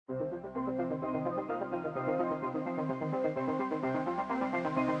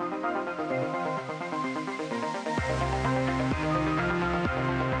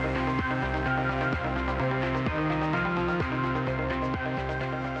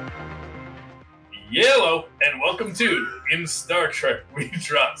Yellow, and welcome to In Star Trek We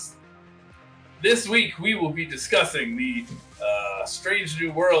Trust. This week we will be discussing the Strange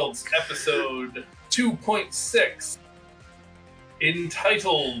New Worlds episode 2.6,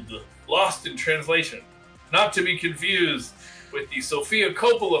 entitled Lost in Translation, not to be confused with the Sofia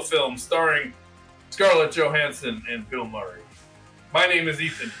Coppola film starring Scarlett Johansson and Bill Murray. My name is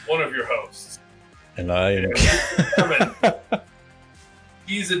Ethan, one of your hosts. And I am Kevin.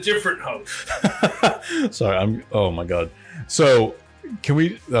 He's a different host. Sorry, oh my god. So,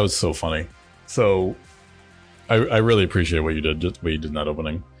 that was so funny. So, I really appreciate what you did, just what you did in that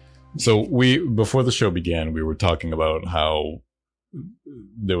opening. So, before the show began, we were talking about how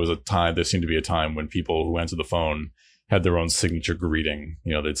there seemed to be a time when people who answered the phone had their own signature greeting.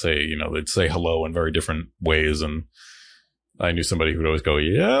 They'd say hello in very different ways, and I knew somebody who would always go,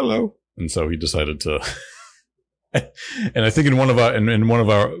 yeah, hello. And so he decided to, and I think in one of our,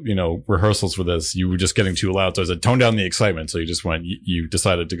 rehearsals for this, you were just getting too loud. So I said, tone down the excitement. So you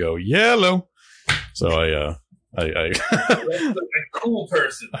decided to go, yeah, hello. So I a cool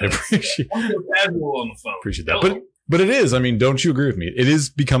person. I appreciate casual on the phone. Appreciate that. But it is, don't you agree with me? It's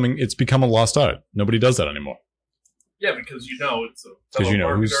become a lost art. Nobody does that anymore. Yeah, because it's because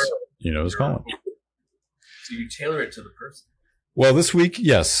who's calling. So you tailor it to the person. Well, this week,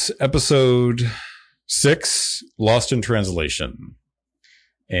 yes, episode 6, Lost in Translation.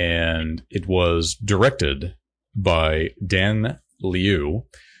 And it was directed by Dan Liu,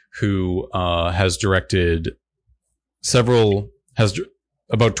 who has directed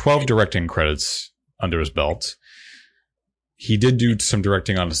about 12 directing credits under his belt. He did do some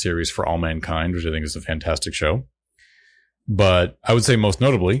directing on a series for All Mankind, which I think is a fantastic show. But I would say most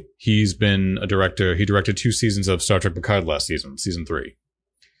notably, he's been a director. He directed 2 seasons of Star Trek Picard last season 3.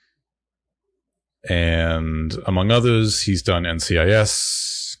 And among others, he's done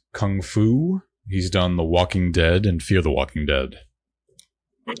NCIS, Kung Fu. He's done The Walking Dead and Fear the Walking Dead.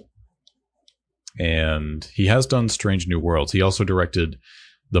 And he has done Strange New Worlds. He also directed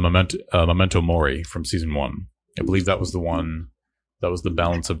the Memento Mori from season 1. I believe that was the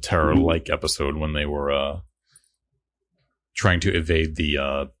Balance of Terror-like episode when they were trying to evade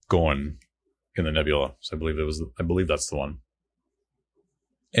the Gorn in the nebula. So I believe that's the one.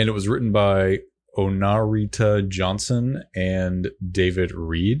 And it was written by Onarita Johnson and David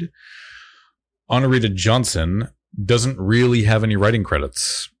Reed. Onarita Johnson doesn't really have any writing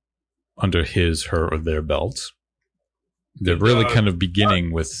credits under his, her, or their belt. They're really kind of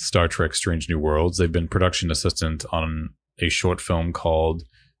beginning with Star Trek Strange New Worlds. They've been production assistant on a short film called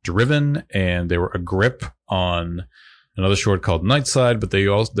Driven, and they were a grip on another short called Nightside, but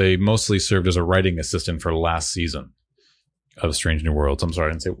they mostly served as a writing assistant for last season of Strange New Worlds. I'm sorry,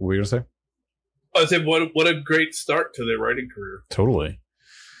 I didn't say what were you going to say? I said, what a great start to their writing career. Totally.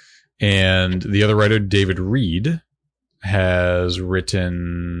 And the other writer, David Reed, has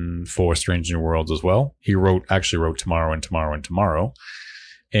written for Strange New Worlds as well. He actually wrote Tomorrow and Tomorrow and Tomorrow.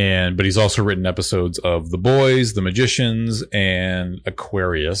 But he's also written episodes of The Boys, The Magicians, and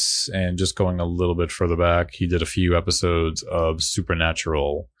Aquarius. And just going a little bit further back, he did a few episodes of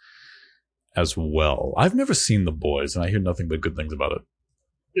Supernatural as well. I've never seen The Boys, and I hear nothing but good things about it.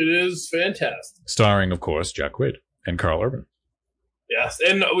 It is fantastic. Starring, of course, Jack Quaid and Carl Urban. Yes,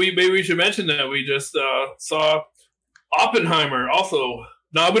 and maybe we should mention that we just saw Oppenheimer also.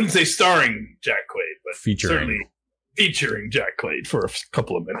 No, I wouldn't say starring Jack Quaid, but certainly featuring Jack Quaid for a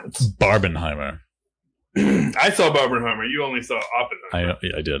couple of minutes. Barbenheimer. I saw Barbenheimer. You only saw Oppenheimer.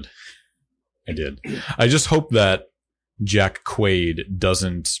 I did. I just hope that Jack Quaid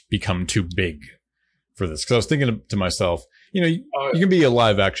doesn't become too big for this. Because I was thinking to myself, you can be a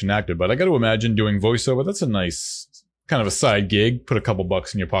live action actor, but I got to imagine doing voiceover. That's a nice kind of a side gig. Put a couple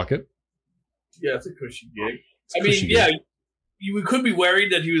bucks in your pocket. Yeah, it's a cushy gig. We could be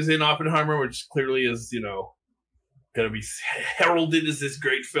worried that he was in Oppenheimer, which clearly is, going to be heralded as this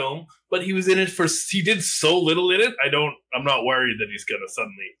great film, but he was in it he did so little in it. I'm not worried that he's going to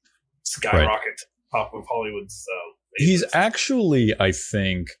suddenly skyrocket to the top of Hollywood's. He's actually, I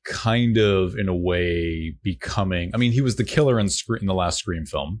think, kind of in a way becoming, he was the killer in the last Scream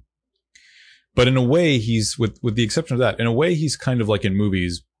film, but in a way he's, with the exception of that, in a way he's kind of like in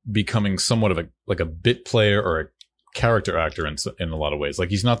movies becoming somewhat of a bit player or a character actor in a lot of ways. Like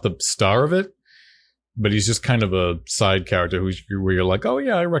he's not the star of it, but he's just kind of a side character where you're like, oh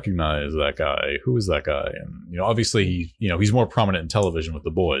yeah, I recognize that guy. Who is that guy? And obviously he's more prominent in television with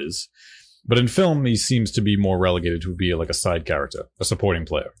The Boys, but in film he seems to be more relegated to be like a side character, a supporting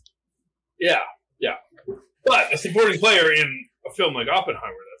player. Yeah. But a supporting player in a film like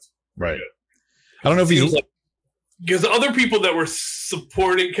Oppenheimer, that's right. good. I don't know if he's because other people that were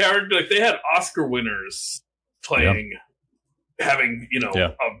supporting characters, like they had Oscar winners playing, having a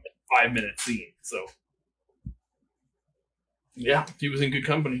 5-minute scene. So yeah, he was in good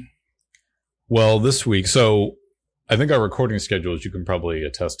company. Well, this week, so I think our recording schedule, as you can probably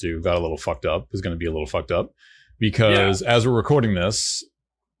attest to, got a little fucked up. Is going to be a little fucked up because as we're recording this,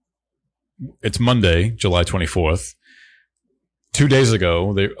 it's Monday, July 24th. 2 days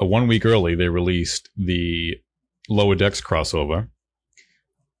ago, 1 week early, they released the Lower Decks crossover,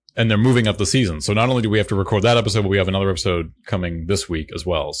 and they're moving up the season. So not only do we have to record that episode, but we have another episode coming this week as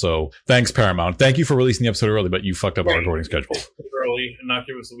well. So thanks, Paramount. Thank you for releasing the episode early, but you fucked up our recording schedule. Early and not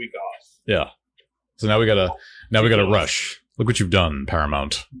give us a week off. Yeah. So now we gotta rush. Look what you've done,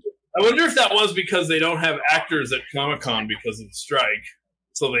 Paramount. I wonder if that was because they don't have actors at Comic-Con because of the strike.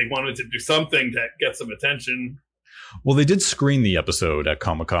 So they wanted to do something to get some attention. Well, they did screen the episode at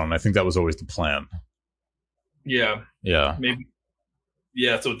Comic-Con, and I think that was always the plan. Yeah. Yeah. Maybe.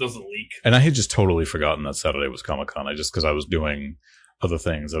 Yeah, so it doesn't leak. And I had just totally forgotten that Saturday was Comic-Con. Because I was doing other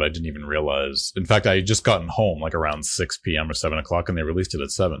things that I didn't even realize. In fact, I had just gotten home like around 6 p.m. or 7 o'clock, and they released it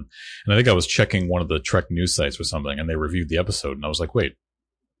at 7. And I think I was checking one of the Trek news sites or something, and they reviewed the episode. And I was like, wait,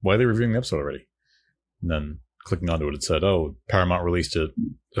 why are they reviewing the episode already? And then clicking onto it, it said, oh, Paramount released it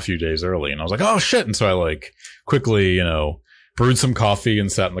a few days early. And I was like, oh, shit. And so I like quickly, brewed some coffee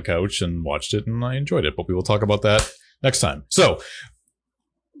and sat on the couch and watched it, and I enjoyed it. But we will talk about that next time. So,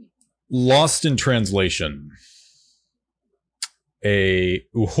 Lost in Translation. A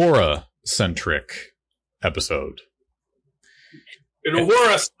Uhura-centric episode. An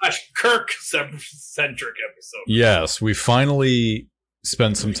Uhura/Kirk-centric episode. Yes, we finally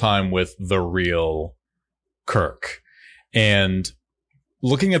spent some time with the real Kirk. And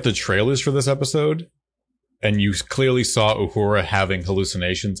looking at the trailers for this episode, and you clearly saw Uhura having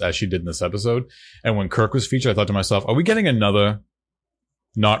hallucinations as she did in this episode. And when Kirk was featured, I thought to myself, are we getting another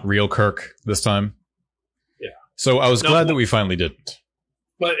not real Kirk this time? So I was glad that we finally didn't.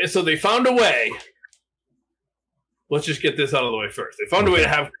 But so they found a way. Let's just get this out of the way first. They found a way to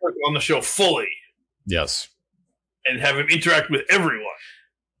have Kirk on the show fully. Yes. And have him interact with everyone.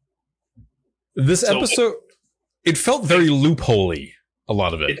 This episode, it felt very loopholey, a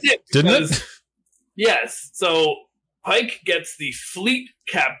lot of it. Didn't it? Yes. So Pike gets the fleet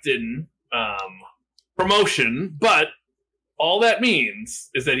captain promotion, but all that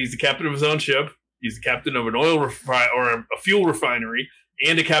means is that he's the captain of his own ship. He's the captain of an or a fuel refinery,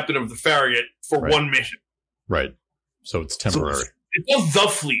 and a captain of the Farragut for one mission. Right. So it's temporary. So it's the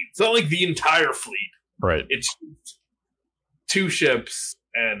fleet. It's not like the entire fleet. Right. It's 2 ships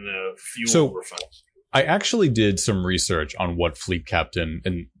and a fuel refinery. I actually did some research on what fleet captain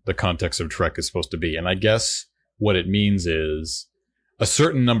in the context of Trek is supposed to be. And I guess what it means is a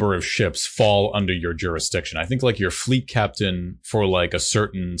certain number of ships fall under your jurisdiction. I think like your fleet captain for like a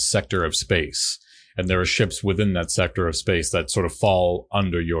certain sector of space. And there are ships within that sector of space that sort of fall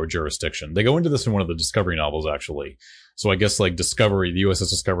under your jurisdiction. They go into this in one of the Discovery novels, actually. So I guess like Discovery, the USS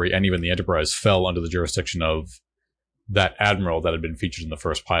Discovery, and even the Enterprise fell under the jurisdiction of that admiral that had been featured in the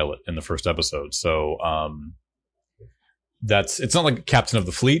first pilot, in the first episode. So it's not like captain of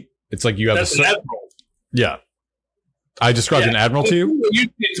the fleet. It's like you have an admiral. Yeah. I described an admiral to you?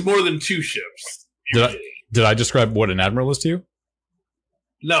 It's more than 2 ships. Did I describe what an admiral is to you?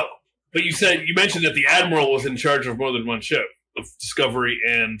 No. But you mentioned that the admiral was in charge of more than one ship, of Discovery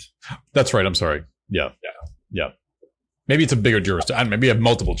and... That's right. I'm sorry. Yeah. Maybe it's a bigger jurisdiction. Maybe you have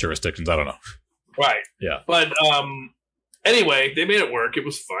multiple jurisdictions. I don't know. Right. Yeah. But anyway, they made it work. It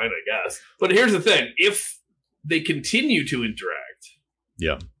was fine, I guess. But here's the thing. If they continue to interact...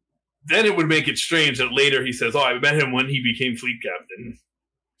 Yeah. Then it would make it strange that later he says, I met him when he became fleet captain.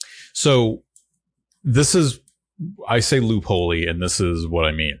 So, this is... I say loopholey, and this is what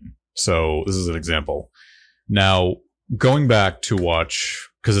I mean. So this is an example. Now, going back to watch,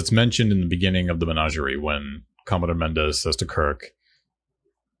 because it's mentioned in the beginning of the Menagerie when Commodore Mendez says to Kirk,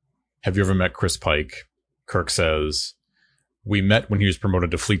 have you ever met Chris Pike? Kirk says, we met when he was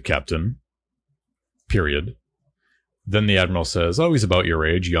promoted to fleet captain, period. Then the Admiral says, oh, he's about your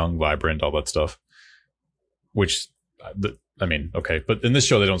age, young, vibrant, all that stuff. Which, okay. But in this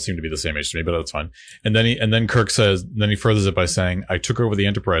show, they don't seem to be the same age to me, but that's fine. And then Kirk says, then he furthers it by saying, I took over the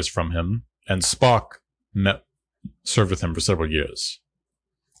Enterprise from him, and Spock served with him for several years.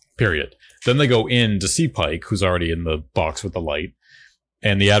 Period. Then they go in to see Pike, who's already in the box with the light,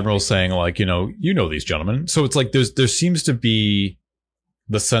 and the Admiral's saying, like, you know these gentlemen. So it's like there seems to be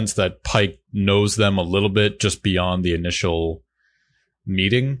the sense that Pike knows them a little bit just beyond the initial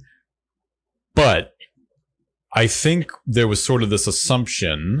meeting. But I think there was sort of this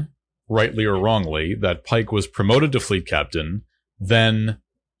assumption, rightly or wrongly, that Pike was promoted to fleet captain, then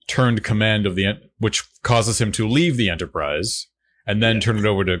turned command of which causes him to leave the Enterprise, and then turn it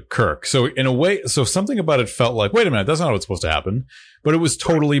over to Kirk. So in a way, so something about it felt like, wait a minute, that's not what's supposed to happen. But it was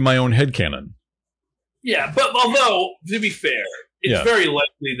totally my own headcanon. Yeah, but although, to be fair, it's very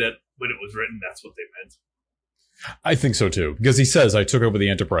likely that when it was written, that's what they meant. I think so too, because he says, I took over the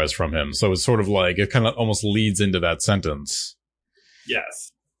Enterprise from him. So it's sort of like, it kind of almost leads into that sentence.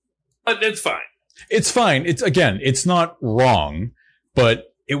 Yes. But it's fine. It's fine. It's not wrong,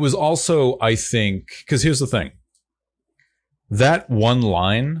 but it was also, I think, because here's the thing. That one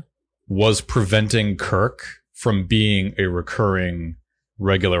line was preventing Kirk from being a recurring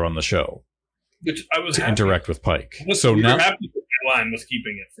regular on the show. Which I was to interact with Pike. So now happy that line was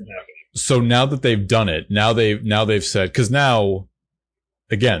keeping it from happening. So now that they've done it, now they've said, because now,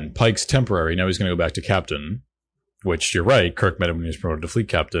 again, Pike's temporary. Now he's going to go back to captain, which you're right. Kirk met him when he was promoted to fleet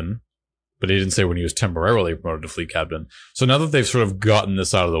captain, but he didn't say when he was temporarily promoted to fleet captain. So now that they've sort of gotten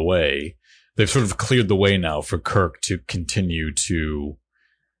this out of the way, they've sort of cleared the way now for Kirk to continue to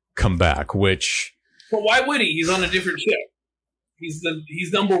come back, which... But why would he? He's on a different ship.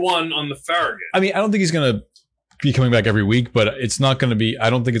 He's number one on the Farragut. I mean, I don't think he's going to be coming back every week, but it's not going to be... I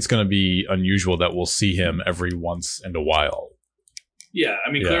don't think it's going to be unusual that we'll see him every once in a while. Yeah,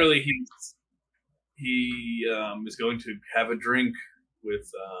 I mean, clearly he is going to have a drink with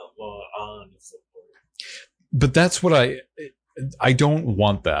Law on and so forth. But that's what I don't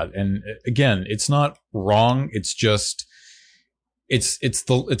want that. And again, it's not wrong. It's just, it's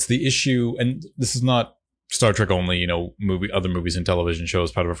the issue. And this is not Star Trek only, other movies and television shows,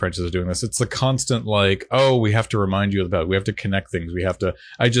 part of a franchise is doing this. It's the constant like, oh, we have to remind you about it. We have to connect things. We have to,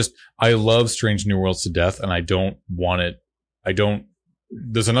 I love Strange New Worlds to death, and I don't want it.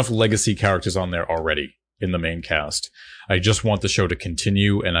 There's enough legacy characters on there already in the main cast. I just want the show to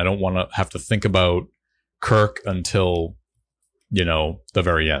continue, and I don't want to have to think about Kirk until, the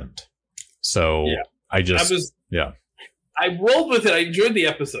very end. So I rolled with it. I enjoyed the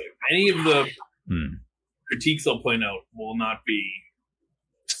episode. Any of the critiques I'll point out will not be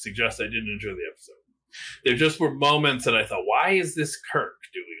suggest I didn't enjoy the episode. There just were moments that I thought, why is this Kirk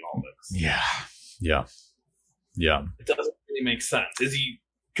doing all this? Yeah. It doesn't really make sense. Is he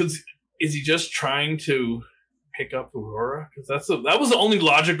just trying to pick up Uhura? Because that was the only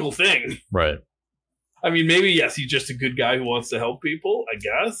logical thing. Right. I mean, maybe, yes, he's just a good guy who wants to help people, I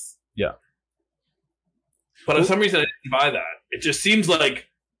guess. Yeah. But for some reason, I didn't buy that. It just seems like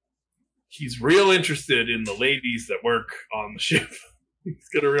he's real interested in the ladies that work on the ship. He's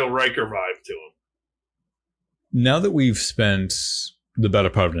got a real Riker vibe to him. Now that we've spent the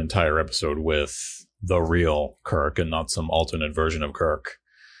better part of an entire episode with the real Kirk and not some alternate version of Kirk,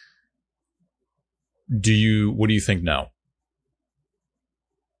 what do you think now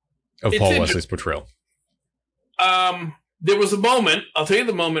of Paul Wesley's portrayal? There was a moment, I'll tell you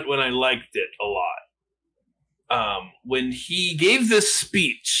the moment when I liked it a lot. When he gave this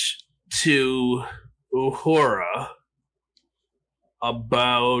speech to Uhura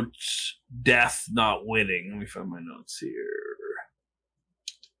about death not winning. Let me find my notes here.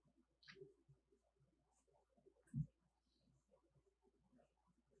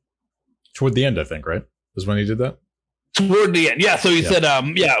 Toward the end, I think, right? Was when he did that? Toward the end, yeah. So he said,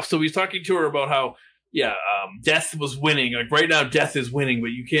 so he's talking to her about how, death was winning. Like right now, death is winning,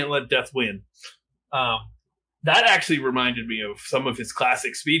 but you can't let death win. That actually reminded me of some of his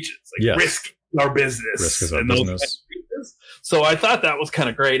classic speeches, like risk our business. Risk is our business. So I thought that was kind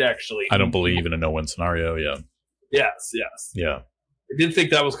of great, actually. I don't believe in a no-win scenario, Yes. Yeah. I did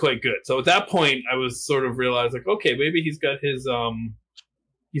think that was quite good. So at that point, I was sort of realized, like, okay, maybe he's got his,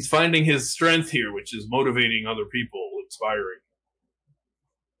 he's finding his strength here, which is motivating other people, inspiring.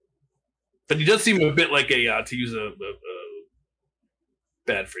 But he does seem a bit like to use a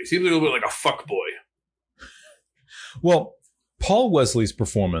bad phrase, seems a little bit like a fuckboy. Well, Paul Wesley's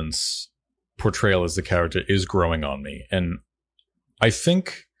portrayal as the character is growing on me. And I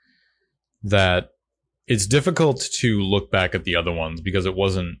think that it's difficult to look back at the other ones because it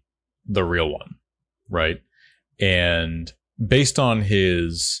wasn't the real one, right? And based on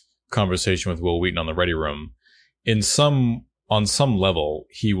his conversation with Will Wheaton on the Ready Room, on some level,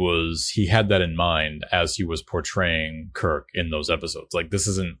 he had that in mind as he was portraying Kirk in those episodes. Like, this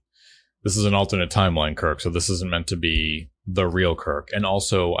is an alternate timeline Kirk, so this isn't meant to be the real Kirk. And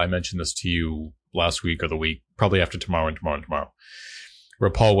also, I mentioned this to you last week or the week, probably after tomorrow,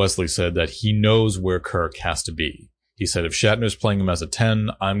 where Paul Wesley said that he knows where Kirk has to be. He said, if Shatner's playing him as a 10,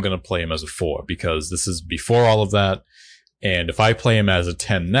 I'm going to play him as a 4 because this is before all of that. And if I play him as a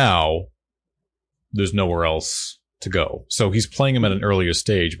 10 now, there's nowhere else to go. So he's playing him at an earlier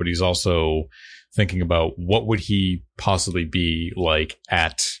stage, but he's also thinking about what would he possibly be like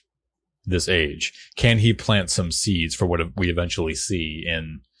at this age? Can he plant some seeds for what we eventually see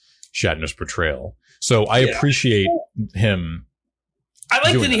in Shatner's portrayal? So I appreciate him. I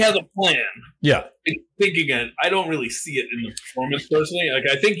like that he has a plan. Yeah. Thinking it, I don't really see it in the performance personally. Like,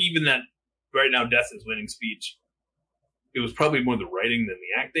 I think even that right now Death is winning speech, it was probably more the writing than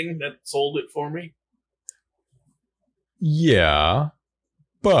the acting that sold it for me. Yeah,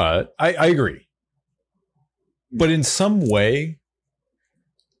 but I agree. But in some way,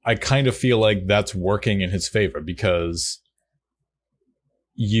 I kind of feel like that's working in his favor because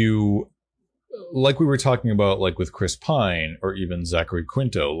you, like we were talking about, like with Chris Pine or even Zachary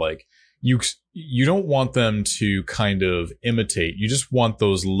Quinto, like you don't want them to kind of imitate. You just want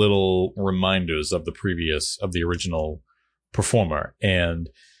those little reminders of the original performer. And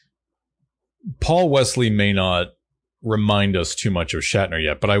Paul Wesley may not remind us too much of Shatner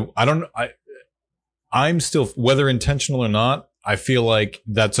yet, but I'm still, whether intentional or not, I feel like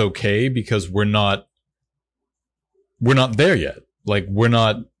that's okay because we're not there yet. Like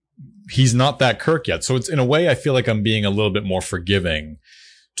he's not that Kirk yet. So it's, in a way, I feel like I'm being a little bit more forgiving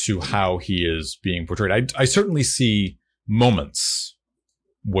to how he is being portrayed. I certainly see moments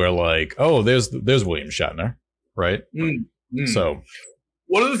where, like, oh, there's William Shatner, right? So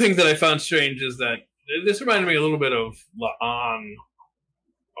one of the things that I found strange is that this reminded me a little bit of La'an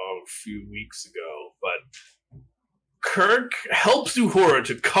a few weeks ago, but Kirk helps Uhura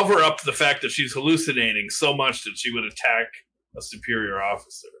to cover up the fact that she's hallucinating so much that she would attack a superior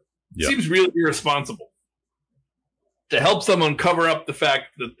officer. Yep. Seems really irresponsible to help someone cover up the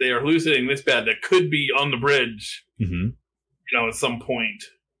fact that they are hallucinating this bad that could be on the bridge, at some point.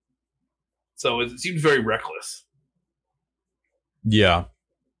 So it seems very reckless. Yeah.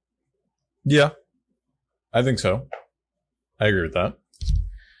 I think so. I agree with that.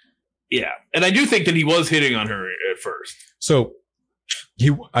 Yeah, and I do think that he was hitting on her at first. So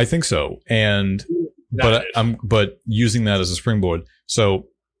I think so, but using that as a springboard. So,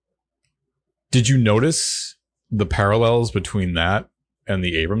 did you notice the parallels between that and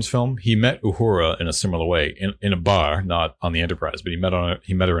the Abrams film? He met Uhura in a similar way in a bar, not on the Enterprise, but he met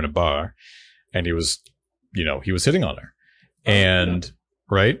her in a bar, and he was hitting on her,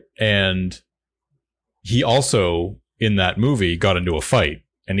 right, and he also in that movie got into a fight.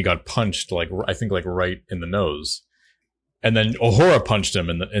 And he got punched, I think right in the nose. And then Uhura punched him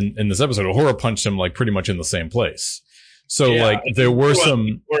in this episode. Uhura punched him pretty much in the same place. So there were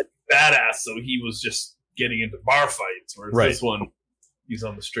some badass. So he was just getting into bar fights, whereas this one, he's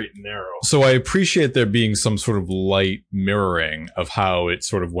on the straight and narrow. So I appreciate there being some sort of light mirroring of how it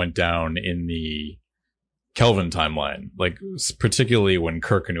sort of went down in the Kelvin timeline, particularly when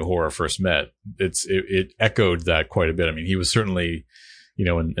Kirk and Uhura first met. It echoed that quite a bit. I mean, he was certainly, in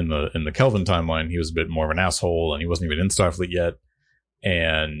the Kelvin timeline, he was a bit more of an asshole, and he wasn't even in Starfleet yet.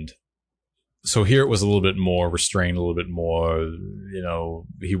 And so here it was a little bit more restrained, a little bit more,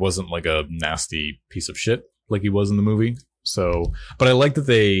 he wasn't like a nasty piece of shit like he was in the movie. So, but I like that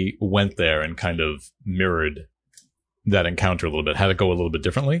they went there and kind of mirrored that encounter a little bit, had it go a little bit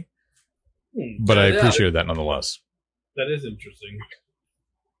differently. But I appreciated that nonetheless. That is interesting.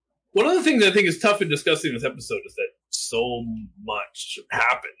 One of the things I think is tough in discussing this episode is that so much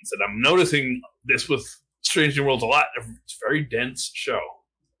happens, and I'm noticing this with Strange New Worlds a lot. It's a very dense show.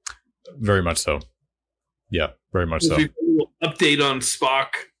 Very much so. Yeah, very much so. Update on Spock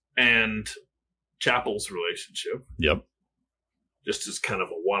and Chapel's relationship. Yep. Just as kind of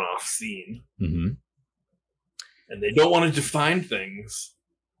a one-off scene. Mm-hmm. And they don't want to define things.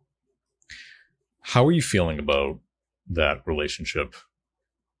 How are you feeling about that relationship?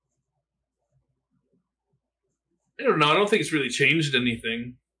 I don't know. I don't think it's really changed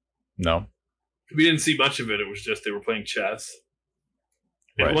anything. No. We didn't see much of it. It was just they were playing chess.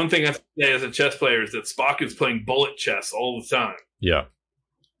 And right. One thing I have to say as a chess player is that Spock is playing bullet chess all the time. Yeah.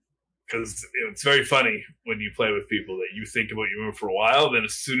 Because it's very funny when you play with people that you think about your move for a while, then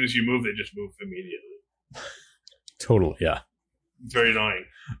as soon as you move, they just move immediately. Totally, yeah. It's very annoying.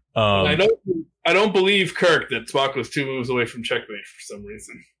 I don't believe Kirk that Spock was 2 moves away from checkmate for some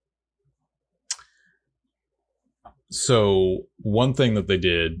reason. So one thing that they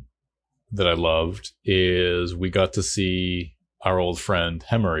did that I loved is we got to see our old friend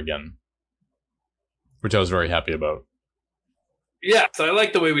Hemmer again, which I was very happy about. Yeah, so I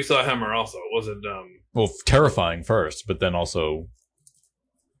like the way we saw Hemmer also. It wasn't... Well, terrifying first, but then also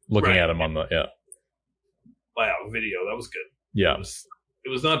looking at him on the... Yeah. Wow, video. That was good. Yeah. It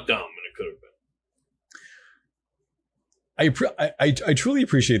was not dumb, and it could have I truly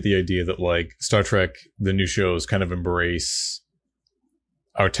appreciate the idea that like Star Trek, the new shows kind of embrace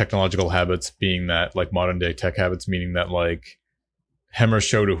our technological habits, being that like modern day tech habits, meaning that like Hemmer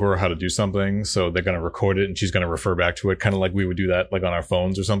showed her how to do something, so they're going to record it and she's going to refer back to it, kind of like we would do that like on our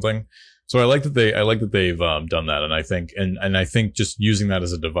phones or something. So I like that they've done that, and I think just using that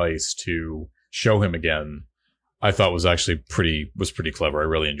as a device to show him again, I thought was actually pretty clever. I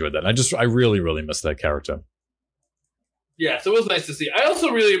really enjoyed that. And I really missed that character. Yeah, so it was nice to see. I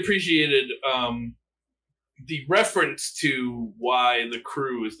also really appreciated the reference to why the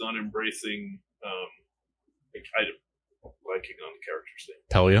crew is not embracing liking on the character's name.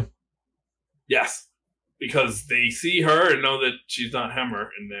 Pelia? Yes. Because they see her and know that she's not Hemmer,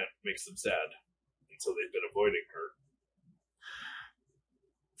 and that makes them sad. And so they've been avoiding her.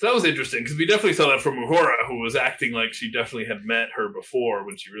 So that was interesting, because we definitely saw that from Uhura, who was acting like she definitely had met her before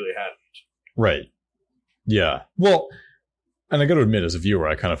when she really hadn't. Right. Yeah. Well, and I got to admit, as a viewer,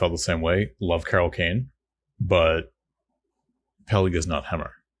 I kind of felt the same way. Love Carol Kane, but Pelia's not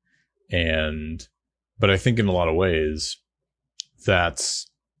Hemmer. But I think in a lot of ways,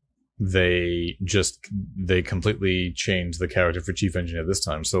 they completely changed the character for Chief Engineer this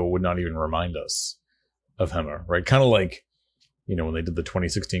time, so it would not even remind us of Hemmer, right? Kind of like, when they did the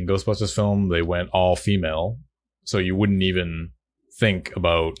 2016 Ghostbusters film, they went all female, so you wouldn't even think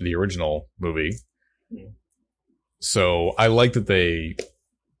about the original movie. So I like that they,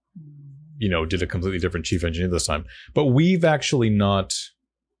 did a completely different Chief Engineer this time. But we've actually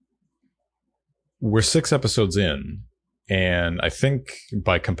we're 6 episodes in, and I think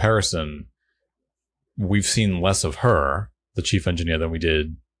by comparison, we've seen less of her, the Chief Engineer, than we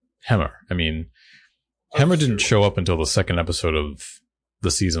did Hemmer. I mean, Hemmer didn't show up until the 2nd episode of the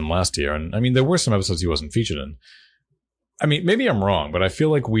season last year. And I mean, there were some episodes he wasn't featured in. I mean, maybe I'm wrong, but I feel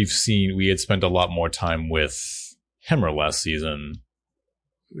like we had spent a lot more time with Hemmer last season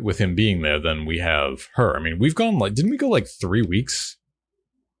with him being there than we have her. I mean, we've gone didn't we go 3 weeks,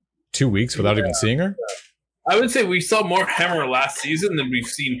 2 weeks without even seeing her? I would say we saw more Hemmer last season than we've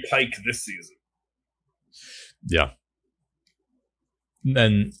seen Pike this season. Yeah.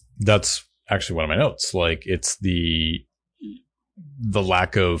 And that's actually one of my notes. It's the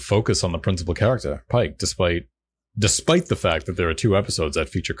lack of focus on the principal character, Pike, despite the fact that there are 2 episodes that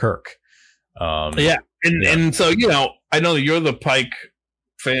feature Kirk. And so, I know you're the Pike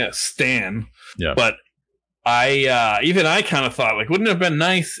fan, stan, but I kind of thought, wouldn't it have been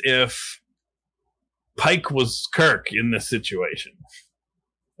nice if Pike was Kirk in this situation?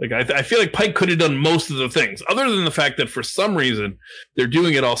 I feel like Pike could have done most of the things, other than the fact that for some reason they're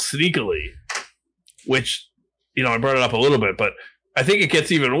doing it all sneakily, which, I brought it up a little bit, but I think it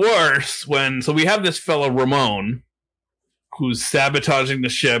gets even worse so we have this fellow Ramon who's sabotaging the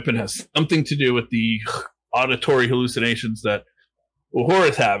ship and has something to do with the auditory hallucinations that Uhura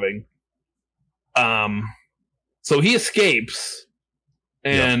is having. So he escapes,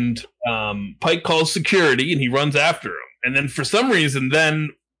 and Pike calls security, and he runs after him. And then for some reason,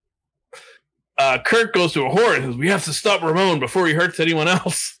 Kirk goes to Uhura and says, "We have to stop Ramon before he hurts anyone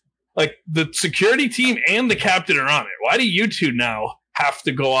else." The security team and the captain are on it. Why do you two now have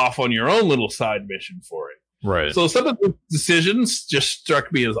to go off on your own little side mission for it? Right. So some of the decisions just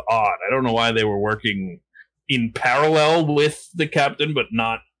struck me as odd. I don't know why they were working in parallel with the captain, but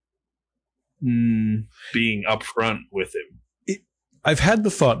not being upfront with him. I've had the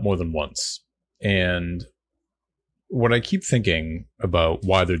thought more than once, and what I keep thinking about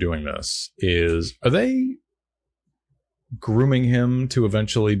why they're doing this is, are they grooming him to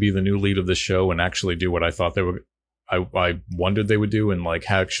eventually be the new lead of the show and actually do what I thought they were? I wondered they would do, and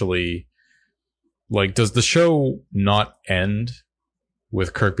actually, does the show not end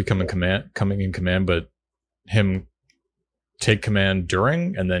with Kirk coming in command, but him take command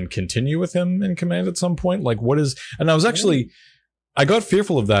during and then continue with him in command at some point? What is? And I got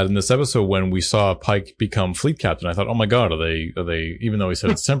fearful of that in this episode when we saw Pike become fleet captain. I thought, oh my God, are they, even though he said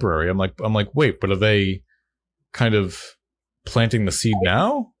it's temporary, I'm like, wait, but are they kind of planting the seed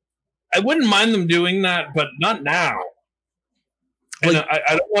now? I wouldn't mind them doing that, but not now. And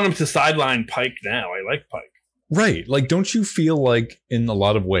I don't want him to sideline Pike now. I like Pike. Right. Don't you feel like in a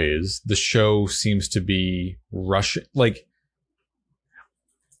lot of ways the show seems to be rushing?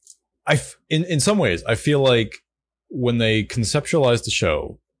 In some ways, I feel like when they conceptualized the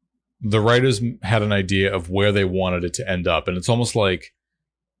show, the writers had an idea of where they wanted it to end up. And it's almost like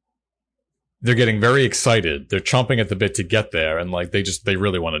they're getting very excited. They're chomping at the bit to get there. And they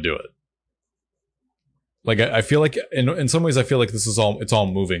really want to do it. I feel like in some ways, I feel like it's all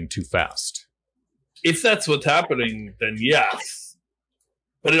moving too fast. If that's what's happening, then yes.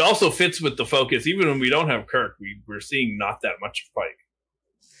 But it also fits with the focus. Even when we don't have Kirk, we're seeing not that much of Pike.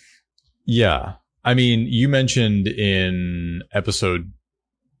 Yeah. I mean, you mentioned in episode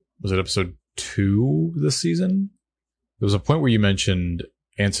 2 this season? There was a point where you mentioned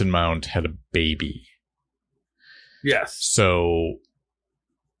Anson Mount had a baby. Yes. So,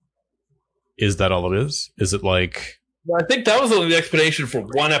 is that all it is? Is it like... Well, I think that was only the explanation for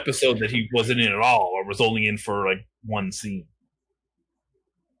one episode that he wasn't in at all, or was only in for like one scene.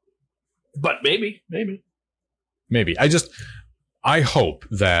 But maybe. I hope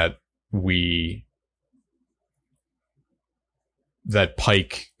that that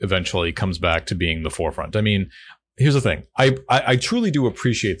Pike eventually comes back to being the forefront. I mean, here's the thing. I truly do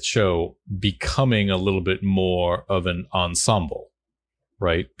appreciate the show becoming a little bit more of an ensemble,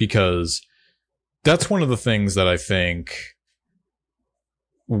 right? Because that's one of the things that I think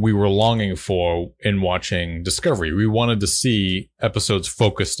we were longing for in watching Discovery. We wanted to see episodes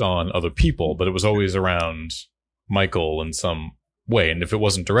focused on other people, but it was always around Michael in some way. And if it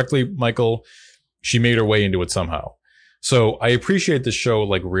wasn't directly Michael, she made her way into it somehow. So I appreciate the show,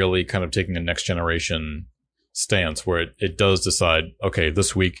 like, really kind of taking a next generation stance where it does decide, okay,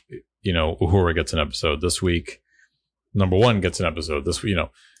 this week, Uhura gets an episode. This week, number one gets an episode. This,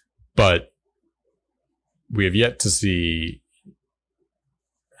 but we have yet to see.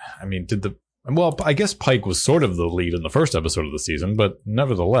 I mean, I guess Pike was sort of the lead in the first episode of the season, but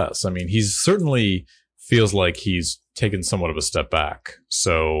nevertheless, I mean, he's certainly feels like he's taken somewhat of a step back.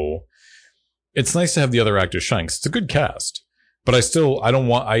 So it's nice to have the other actors shine, 'cause it's a good cast, but I don't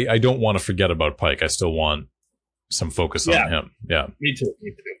want to forget about Pike. I still want some focus on him. Yeah. Me too.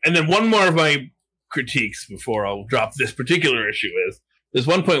 And then one more of my critiques before I'll drop this particular issue is there's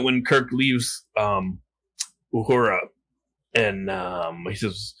one point when Kirk leaves, Uhura, and,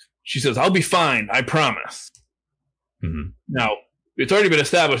 she says, "I'll be fine, I promise." Mm-hmm. Now, it's already been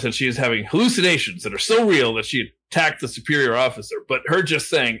established that she is having hallucinations that are so real that she attacked the superior officer. But her just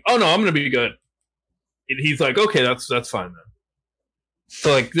saying, "Oh no, I'm going to be good," and he's like, "Okay, that's fine then."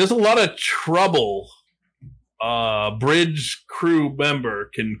 So, like, there's a lot of trouble bridge crew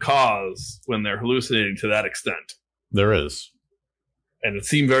member can cause when they're hallucinating to that extent. There is. And it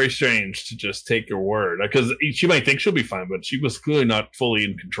seemed very strange to just take your word, because she might think she'll be fine, but she was clearly not fully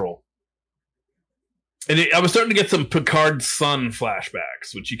in control. And I was starting to get some Picard's son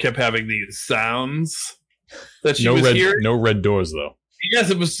flashbacks, which he kept having these sounds that she was hearing. No red doors, though. Yes,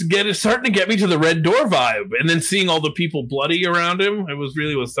 it was starting to get me to the red door vibe, and then seeing all the people bloody around him, it was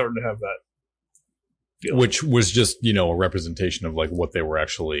starting to have that feeling. Which was just a representation of like what they were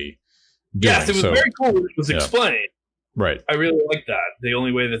actually doing. Yes, it was very cool when it was explained. Right. I really liked that. The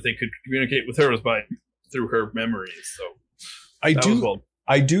only way that they could communicate with her was through her memories. So I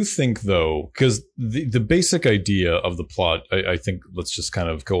do think, though, because the basic idea of the plot, I think let's just kind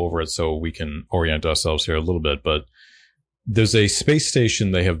of go over it so we can orient ourselves here a little bit. But there's a space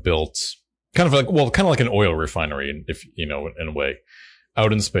station they have built, kind of like an oil refinery, if in a way,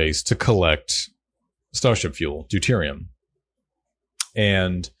 out in space to collect starship fuel, deuterium.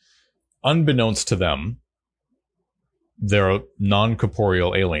 And unbeknownst to them, there are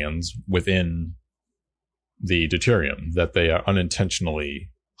non-corporeal aliens within the deuterium that they are unintentionally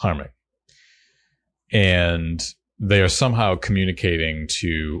harming. And they are somehow communicating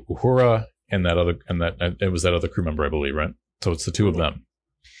to Uhura and it was that other crew member, I believe, right? So it's the two of them.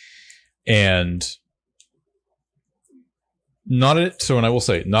 And and I will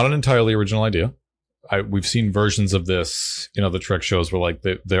say, not an entirely original idea. We've seen versions of this in other Trek shows where like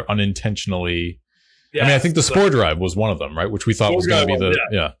they're unintentionally. Yes, I mean, I think the Spore Drive was one of them, right? Which we thought was going to be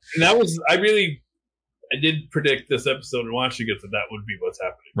And that was, I did predict this episode and watching it that would be what's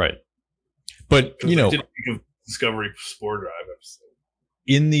happening. Right. But, I didn't think of Discovery Spore Drive episode.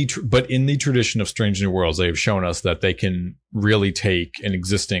 In the tradition of Strange New Worlds, they have shown us that they can really take an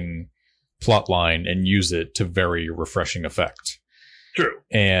existing plot line and use it to very refreshing effect. True.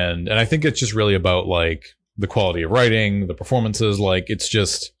 And I think it's just really about like the quality of writing, the performances, like it's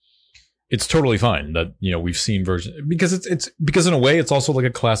totally fine that, we've seen versions because in a way it's also like a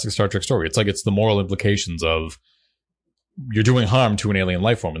classic Star Trek story. It's like, it's the moral implications of you're doing harm to an alien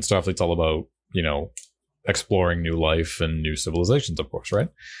life form, and Starfleet's all about, exploring new life and new civilizations, of course. Right.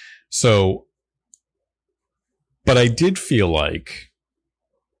 So, but I did feel like,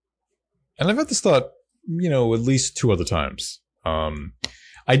 and I've had this thought, at least 2 other times.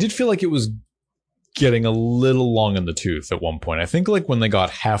 I did feel like it was getting a little long in the tooth at one point. I think like when they got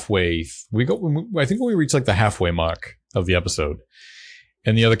halfway, I think when we reached like the halfway mark of the episode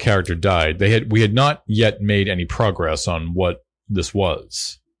and the other character died, we had not yet made any progress on what this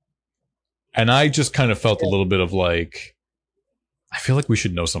was. And I just kind of felt a little bit of like, I feel like we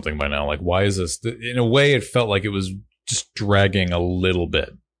should know something by now. Like, why is this? In a way, it felt like it was just dragging a little bit.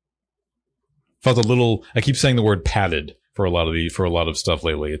 Felt a little. I keep saying the word padded for a lot of stuff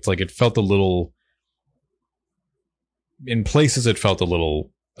lately. It's like it felt a little. In places, it felt a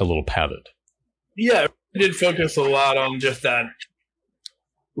little padded. Yeah, it did focus a lot on just that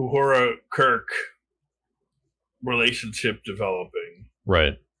Uhura Kirk relationship developing.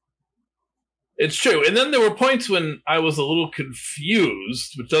 Right. It's true. And then there were points when I was a little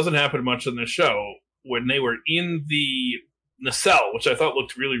confused, which doesn't happen much in the show, when they were in the nacelle, which I thought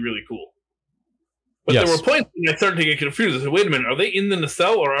looked really, really cool. But there were points when I started to get confused. I said, wait a minute, are they in the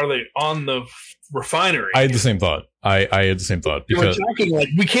nacelle or are they on the refinery? I had the same thought. I had the same thought. They were talking like,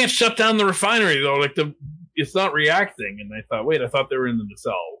 we can't shut down the refinery, though. Like, it's not reacting. And I thought, wait, I thought they were in the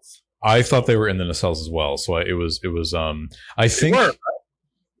nacelles. I thought they were in the nacelles as well. So it was I think. They were, right?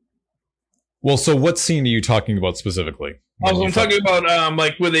 Well, so what scene are you talking about specifically? I'm talking about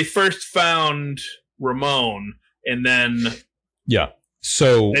like when they first found Ramon, and then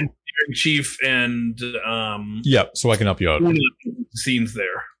so and Chief and so I can help you out. Una scenes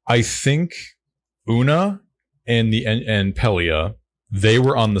there. I think Una and Pelia, they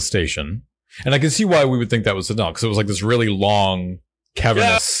were on the station, and I can see why we would think that was Siddal, because it was like this really long,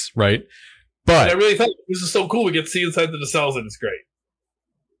 cavernous, right? But I really thought this is so cool. We get to see inside the nacelles, and it's great.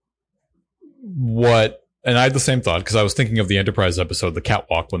 And I had the same thought, because I was thinking of the Enterprise episode, the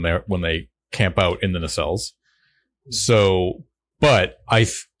catwalk, when they camp out in the nacelles. So, but they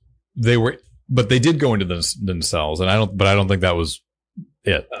did go into the nacelles, and I don't think that was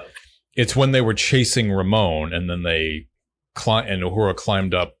it. Oh. It's when they were chasing Ramon, and then and Uhura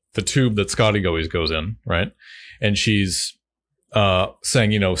climbed up the tube that Scotty always goes in, right? And she's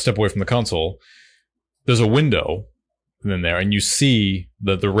saying, step away from the console. There's a window in there, and you see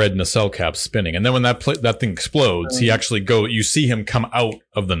the red nacelle cap spinning, and then when that thing explodes, he actually you see him come out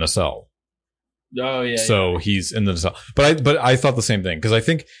of the nacelle. Oh yeah. So he's in the nacelle, but I thought the same thing, because I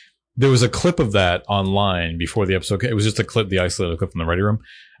think there was a clip of that online before the episode. It was just the isolated clip from the ready room,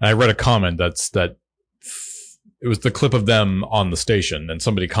 and I read a comment that it was the clip of them on the station, and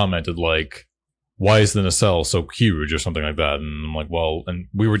somebody commented like, "Why is the nacelle so huge?" or something like that, and I'm like, well, and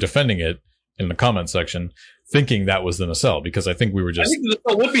we were defending it in the comment section, thinking that was the nacelle, because I think we were just. I think the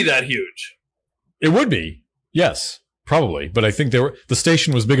nacelle would be that huge. It would be, yes, probably, but I think the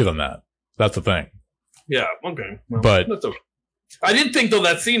station was bigger than that. That's the thing. Yeah. Okay. Well, but that's okay. I did think though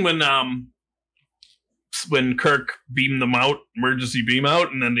that scene when Kirk beamed them out, emergency beam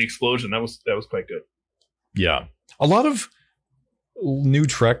out, and then the explosion, that was quite good. Yeah, a lot of new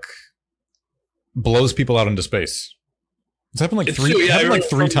Trek blows people out into space. It's happened like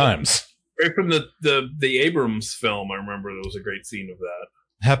three times. Right from the Abrams film, I remember there was a great scene of that.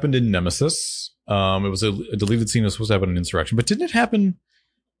 Happened in Nemesis. It was a deleted scene that was supposed to happen in Insurrection, but didn't it happen?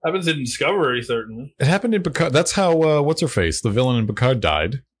 Happens in Discovery, certainly. It happened in Picard. That's how what's her face, the villain in Picard,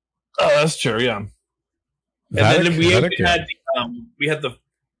 died. Oh, that's true. Yeah. And then we had the.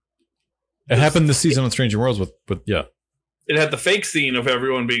 It happened this season on Strange New Worlds with It had the fake scene of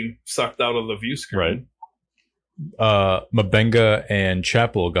everyone being sucked out of the view screen. Right. Mabenga and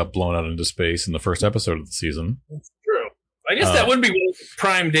Chapel got blown out into space in the first episode of the season. That's true. I guess that would be one of the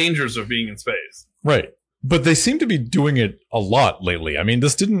prime dangers of being in space. Right. But they seem to be doing it a lot lately. I mean,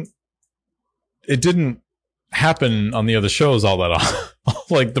 it didn't happen on the other shows all that often.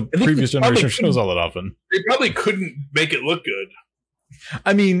 Like the previous generation shows all that often. They probably couldn't make it look good.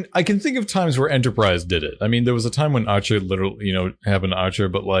 I mean, I can think of times where Enterprise did it. I mean, there was a time when Archer literally, happened to Archer,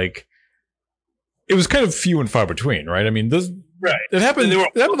 but like, it was kind of few and far between, right? I mean, it happened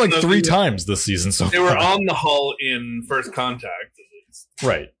like 3 times this season. So they were on the hull in First Contact, at least.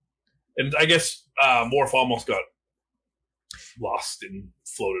 Right. And I guess Worf almost got lost and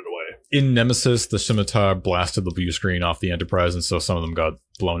floated away. In Nemesis, the scimitar blasted the view screen off the Enterprise, and so some of them got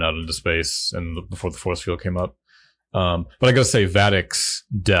blown out into space and before the force field came up. But I gotta say, Vadic's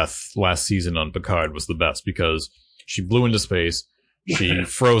death last season on Picard was the best, because she blew into space, she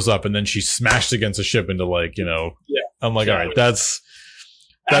froze up, and then she smashed against a ship into I'm like, all right, that's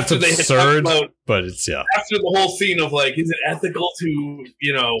absurd, but it's after the whole scene of like, is it ethical to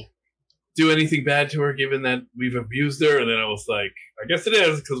do anything bad to her given that we've abused her? And then I was like, I guess it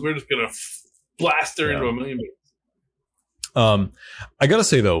is, because we're just gonna blast her into a million beats. I gotta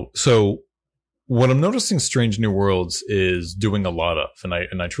say though, so what I'm noticing Strange New Worlds is doing a lot of,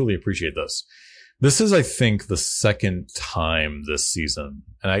 and I truly appreciate this. This is, I think, the second time this season,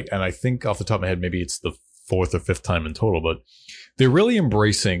 and I think off the top of my head, maybe it's the 4th or 5th time in total, but they're really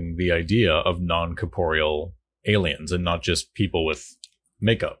embracing the idea of non-corporeal aliens and not just people with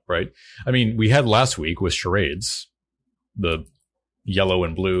makeup, right? I mean, we had last week with Charades, the yellow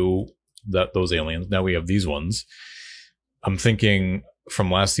and blue, those aliens. Now we have these ones. I'm thinking from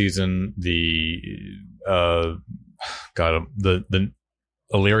last season, the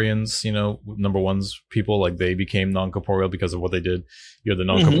Illyrians, number one's people, like they became non-corporeal because of what they did. You have the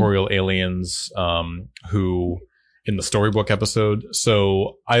non-corporeal aliens, who in the storybook episode.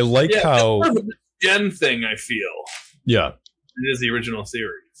 So I like how that's the gen thing. I feel it is the original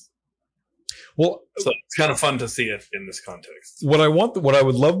series. Well, so it's kind of fun to see it in this context. What I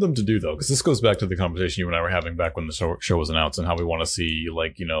would love them to do, though, because this goes back to the conversation you and I were having back when the show was announced, and how we want to see,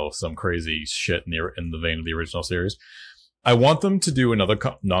 some crazy shit in the vein of the original series. I want them to do another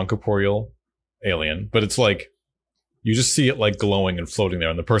non-corporeal alien, but it's like you just see it like glowing and floating there,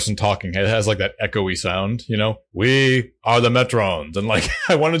 and the person talking, it has like that echoey sound. We are the Metrons, and like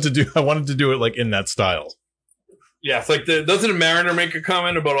I wanted to do it like in that style. Yeah, it's like doesn't Mariner make a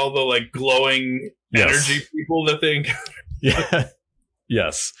comment about all the like glowing energy people that they encounter? Yeah.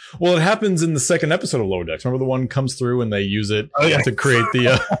 Yes. Well, it happens in the second episode of Lower Decks. Remember the one comes through and they use it to create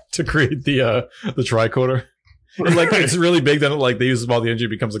the tricorder. And like it's really big. Then they use all the energy. It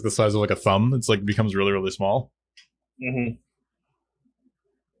becomes like the size of like a thumb. It's like it becomes really, really small. Mm-hmm.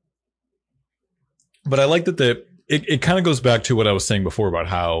 But I like that it kind of goes back to what I was saying before about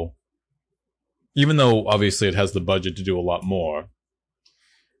how, even though obviously it has the budget to do a lot more,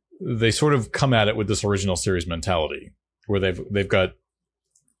 they sort of come at it with this original series mentality where they've got,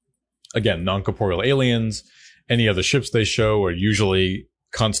 again, non-corporeal aliens. Any other ships they show are usually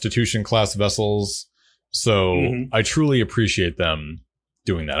Constitution class vessels. So I truly appreciate them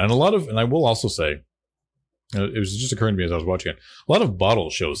doing that. And and I will also say, it was just occurring to me as I was watching it, a lot of bottle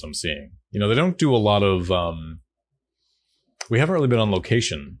shows I'm seeing. They don't do a lot of, we haven't really been on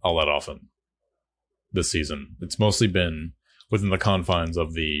location all that often this season. It's mostly been within the confines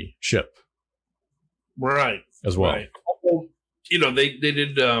of the ship. Right. As well. Right. They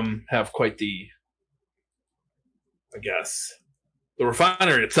did have quite the, I guess, the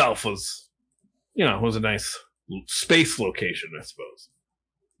refinery itself was a nice space location, I suppose.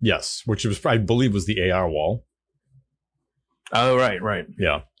 Yes, which was, I believe, was the AR wall. Oh, right.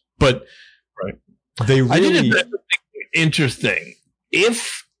 Yeah. But right. They really... I think it's interesting.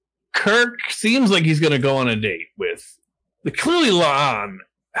 If Kirk seems like he's going to go on a date with... Clearly La'an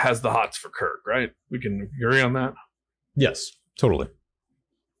has the hots for Kirk, right? We can agree on that? Yes, totally.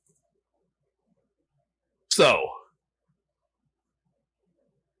 So,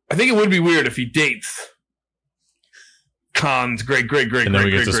 I think it would be weird if he dates Khan's great, and then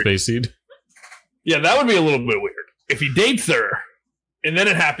we get the space seed. Yeah, that would be a little bit weird. If he dates her, and then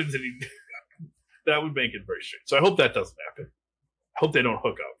it happens, and that would make it very strange. So I hope that doesn't happen. I hope they don't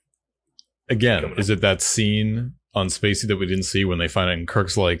hook up. Again, is it that scene on Spacey that we didn't see when they find out and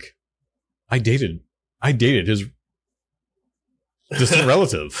Kirk's like, I dated his distant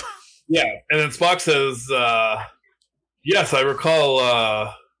relative. Yeah, and then Spock says, yes, I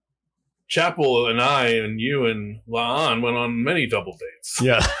recall Chapel and I and you and La'an went on many double dates.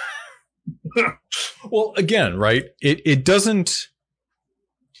 Yeah. Well, again, right? It doesn't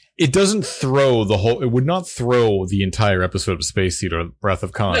throw the whole, it would not throw the entire episode of Space Seed or Wrath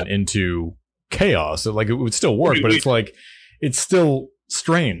of Khan into chaos. It would still work, but it's like, it's still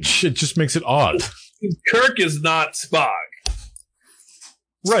strange. It just makes it odd. Kirk is not Spock.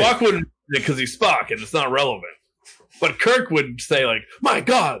 Right. Spock wouldn't, because he's Spock and it's not relevant. But Kirk would say like, my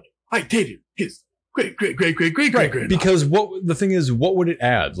God, I dated his great grandmother. Because the thing is, what would it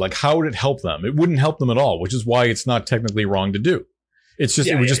add? Like, how would it help them? It wouldn't help them at all, which is why it's not technically wrong to do. It's just,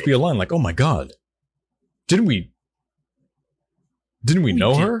 it would just be a line like, oh my God, didn't we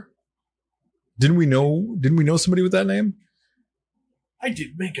know her? Didn't we know somebody with that name? I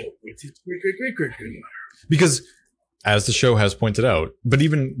did make out with his great grandmother. Because, as the show has pointed out, but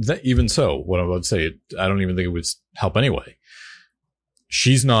even so, what I would say, I don't even think it would help anyway.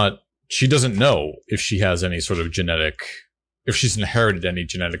 She doesn't know if she has any sort of if she's inherited any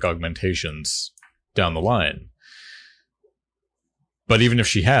genetic augmentations down the line. But even if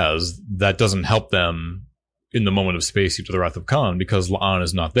she has, that doesn't help them in the moment of Space Seed to the Wrath of Khan because La'an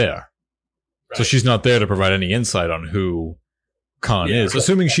is not there. Right. So she's not there to provide any insight on who Khan is,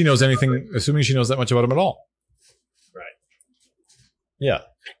 assuming she knows that much about him at all. Right. Yeah.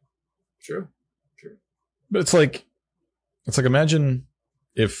 True. But it's like imagine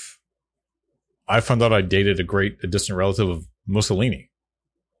if I found out I dated a distant relative of Mussolini.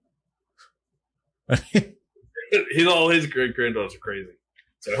 All his great granddaughters are crazy.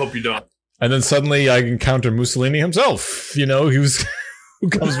 So I hope you don't. And then suddenly I encounter Mussolini himself, who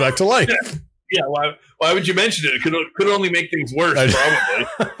comes back to life. Yeah, why would you mention it? It could only make things worse,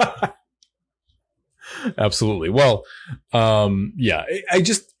 probably. Absolutely. Well, yeah,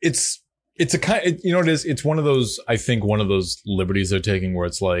 it's a kind, you know what it is? It's one of those, I think one of those liberties they're taking where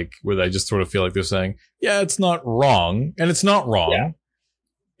it's like, where I just sort of feel like they're saying, yeah, it's not wrong. And it's not wrong. Yeah.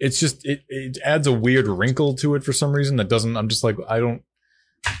 It's just, it adds a weird wrinkle to it for some reason that doesn't, I'm just like, I don't,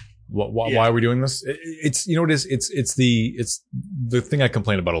 why are we doing this? It's, you know what it is? It's the thing I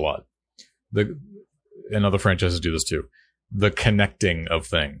complain about a lot. And other franchises do this too. The connecting of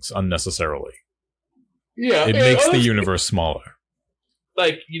things unnecessarily. Yeah. It makes the universe smaller.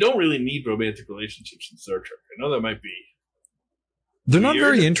 Like, you don't really need romantic relationships in Star Trek. I know that might be. They're not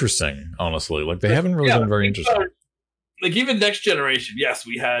very interesting, honestly. Like, they haven't really been very interesting. Like, even Next Generation, yes,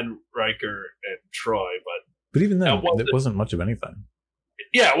 we had Riker and Troy, but even then, it wasn't much of anything.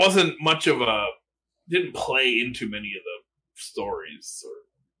 Yeah, it wasn't much of a. Didn't play into many of the stories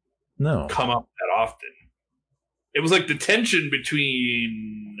or come up that often. It was like the tension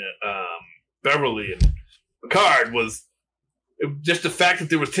between Beverly and Picard was. Just the fact that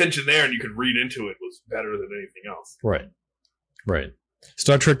there was tension there and you could read into it was better than anything else. Right.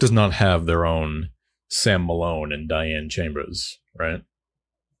 Star Trek does not have their own Sam Malone and Diane Chambers, right?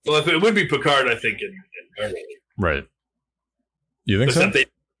 Well, it would be Picard, I think, in Beverly. Right. You think so? They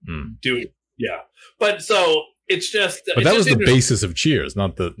do it, yeah. But so it's just. But that was the basis of Cheers,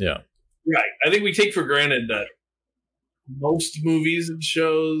 not the Right. I think we take for granted that most movies and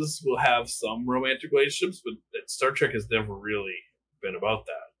shows will have some romantic relationships, but Star Trek has never really been about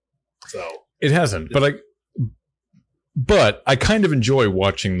that. So it hasn't. But I kind of enjoy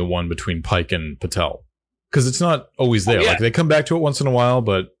watching the one between Pike and Patel because it's not always there. Like they come back to it once in a while,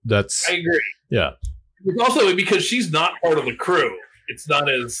 but that's. I agree. Yeah. It's also because she's not part of the crew. It's not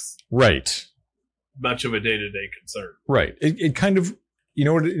as much of a day-to-day concern. Right. It kind of you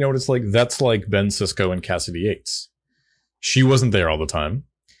know what it's like. That's like Ben Sisko and Cassidy Yates. She wasn't there all the time,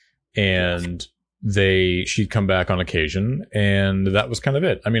 and she'd come back on occasion, and that was kind of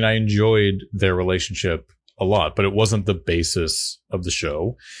it. I mean, I enjoyed their relationship a lot, but it wasn't the basis of the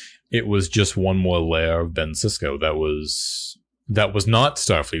show. It was just one more layer of Ben Sisko that was not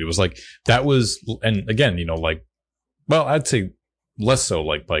Starfleet. It was like that was, and again, like, well, I'd say less so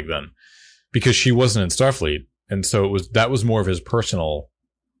like Pike then, because she wasn't in Starfleet, and so that was more of his personal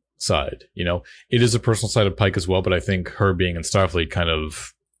side. It is a personal side of Pike as well, but I think her being in Starfleet kind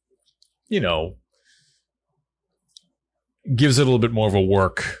of gives it a little bit more of a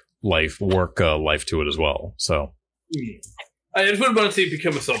work life to it as well. So I just wouldn't want to see it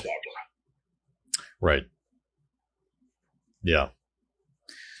become a soap opera. Right. Yeah.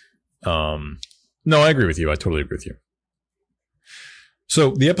 No, I agree with you. I totally agree with you. So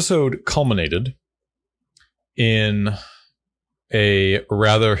the episode culminated in a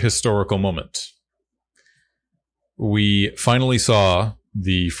rather historical moment. We finally saw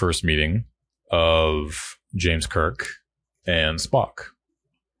the first meeting of James Kirk and Spock,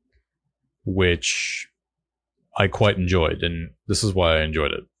 which I quite enjoyed, and this is why I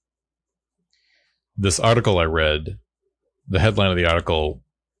enjoyed it. This article I read, the headline of the article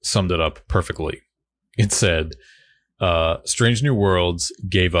summed it up perfectly. It said, Strange New Worlds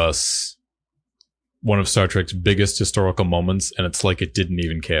gave us one of Star Trek's biggest historical moments, and it's like it didn't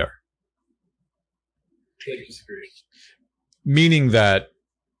even care. I disagree. Meaning that,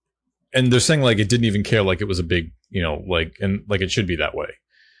 and they're saying like it didn't even care, like it was a big, and like it should be that way.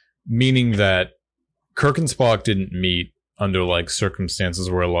 Meaning that Kirk and Spock didn't meet under like circumstances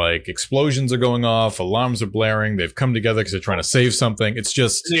where like explosions are going off, alarms are blaring, they've come together because they're trying to save something. It's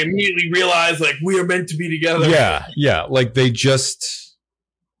just they immediately realize like we are meant to be together. Yeah. Like they just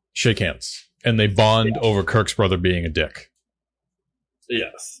shake hands and they bond over Kirk's brother being a dick.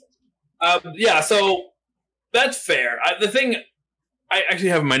 Yes. So that's fair. The thing I actually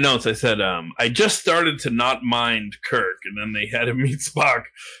have in my notes, I said I just started to not mind Kirk, and then they had him meet Spock.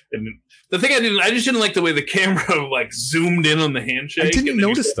 And the thing I just didn't like the way the camera like zoomed in on the handshake. I didn't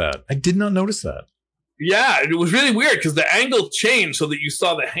notice that. I did not notice that. Yeah, it was really weird because the angle changed so that you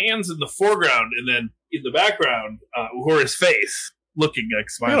saw the hands in the foreground, and then in the background were his face looking like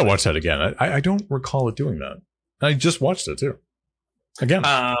smiling. I gotta watch that again. I don't recall it doing that. I just watched it too. Again.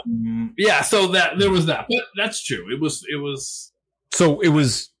 So that there was that, but that's true. It was. So it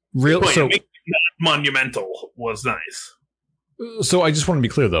was real. So monumental was nice. So I just want to be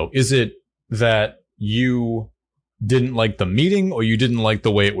clear though. Is it that you didn't like the meeting, or you didn't like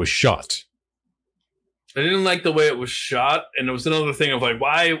the way it was shot? I didn't like the way it was shot, and it was another thing of like,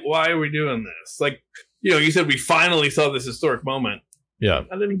 why are we doing this? Like, you said we finally saw this historic moment. Yeah,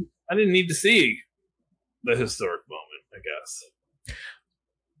 I didn't need to see the historic moment, I guess.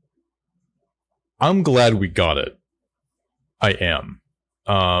 I'm glad we got it. I am.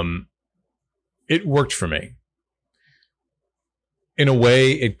 it worked for me. In a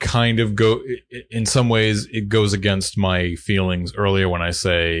way, it kind of in some ways, it goes against my feelings earlier when I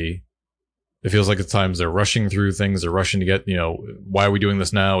say it feels like at times they're rushing through things. They're rushing to get, why are we doing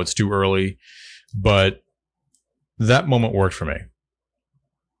this now? It's too early. But that moment worked for me.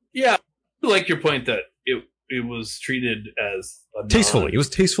 Yeah. I like your point that it was treated as tastefully. It was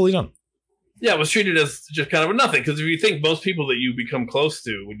tastefully done. Yeah, it was treated as just kind of a nothing. Because if you think most people that you become close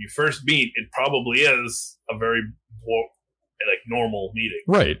to when you first meet, it probably is a very normal meeting.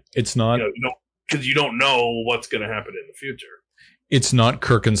 Right. It's not because you don't know what's going to happen in the future. It's not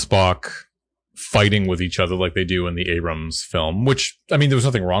Kirk and Spock fighting with each other like they do in the Abrams film, which, I mean, there was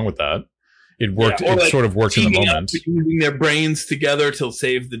nothing wrong with that. It worked. Yeah, it sort of worked in the moment. Using their brains together to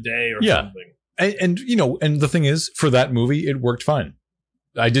save the day or something. And the thing is, for that movie, it worked fine.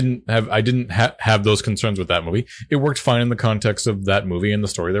 I didn't have those concerns with that movie. It worked fine in the context of that movie and the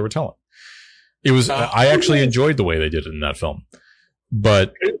story they were telling. It was. I actually enjoyed the way they did it in that film,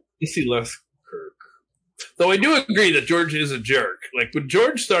 but you see less Kirk. Though I do agree that George is a jerk. Like when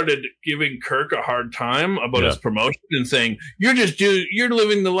George started giving Kirk a hard time about his promotion and saying, "You're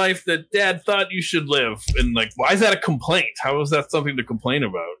living the life that Dad thought you should live," and why is that a complaint? How is that something to complain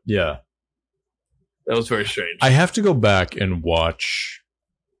about? Yeah, that was very strange. I have to go back and watch.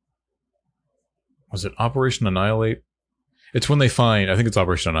 Was it Operation Annihilate? It's when they find. I think it's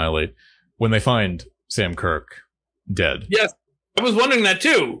Operation Annihilate. When they find Sam Kirk dead. Yes. I was wondering that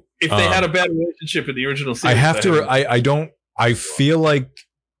too. If they had a bad relationship in the original series. I feel like,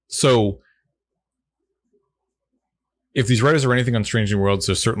 so if these writers are anything on Strange New Worlds,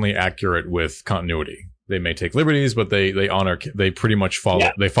 they're certainly accurate with continuity. They may take liberties, but they pretty much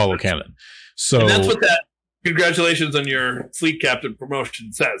follow canon. So and that's what that congratulations on your fleet captain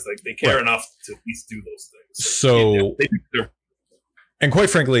promotion says. They care enough to at least do those things. So and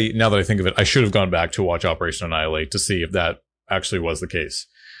quite frankly, now that I think of it, I should have gone back to watch Operation Annihilate to see if that actually was the case.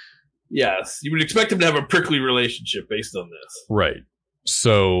 Yes. You would expect him to have a prickly relationship based on this. Right.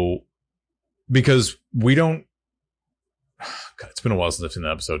 So, because we don't... God, it's been a while since I've seen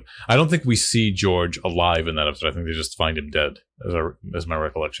that episode. I don't think we see George alive in that episode. I think they just find him dead, as my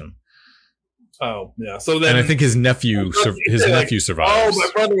recollection. Oh, yeah. So then... And I think his nephew survives. Oh, my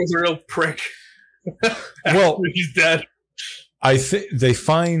brother was a real prick. Well, he's dead. I think they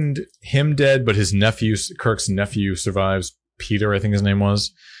find him dead, but his nephew, Kirk's nephew, survives. Peter, I think his name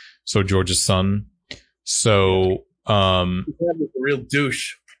was. So George's son. So, a real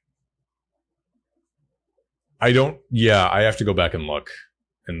douche. I have to go back and look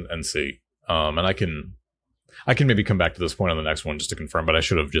and see. And I can maybe come back to this point on the next one just to confirm, but I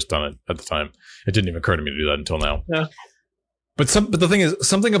should have just done it at the time. It didn't even occur to me to do that until now. Yeah. But the thing is,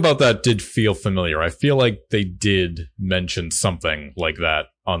 something about that did feel familiar. I feel like they did mention something like that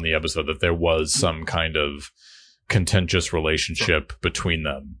on the episode, that there was some kind of contentious relationship between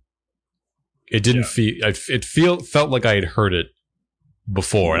them. It didn't felt like I had heard it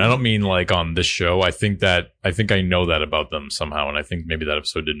before. And I don't mean like on this show. I think I know that about them somehow. And I think maybe that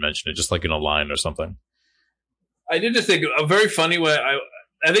episode did mention it, just like in a line or something. I did just think a very funny way.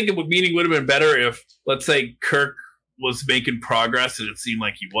 I think meeting would have been better if, let's say, Kirk was making progress and it seemed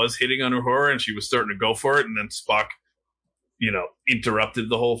like he was hitting on her and she was starting to go for it, and then Spock,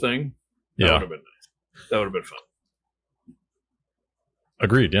 interrupted the whole thing. That would have been nice. That would have been fun.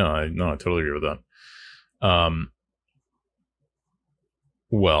 Agreed. Yeah, I totally agree with that.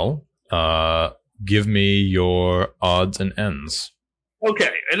 Well, give me your odds and ends. Okay,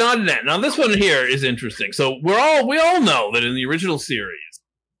 an odd and end. Now this one here is interesting. So we all know that in the original series,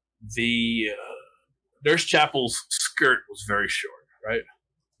 the Nurse Chapel's skirt was very short, right?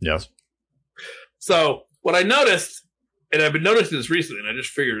 Yes. So what I noticed, and I've been noticing this recently, and I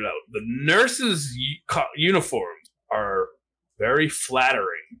just figured it out, the nurses' uniforms are very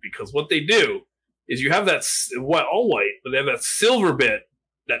flattering, because what they do is you have that all white, but they have that silver bit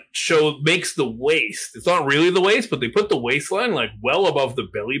that makes the waist. It's not really the waist, but they put the waistline well above the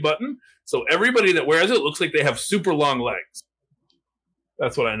belly button. So everybody that wears it looks like they have super long legs.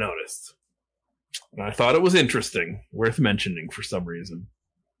 That's what I noticed. And I thought it was interesting, worth mentioning for some reason.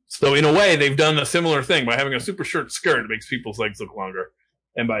 So in a way, they've done a similar thing by having a super short skirt. It makes people's legs look longer.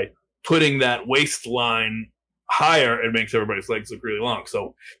 And by putting that waistline higher, it makes everybody's legs look really long.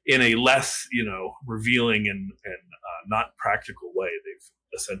 So in a less, revealing and not practical way, they've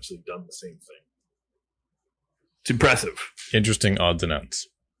essentially done the same thing. It's impressive. Interesting odds and ends.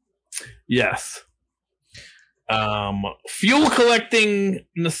 Yes. Fuel collecting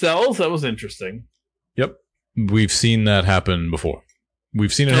nacelles, that was interesting. Yep. We've seen that happen before.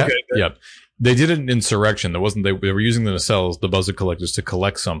 We've seen it happen. Yep. They did it in Insurrection. They were using the nacelles, the buzzer collectors, to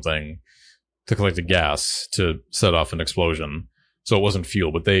collect something to collect a gas to set off an explosion. So it wasn't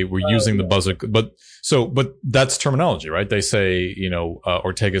fuel, but they were using the buzzer. But that's terminology, right? They say,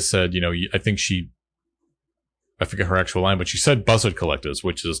 Ortega said, I forget her actual line, but she said buzzard collectors,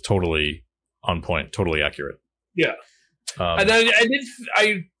 which is totally on point, totally accurate. Yeah. And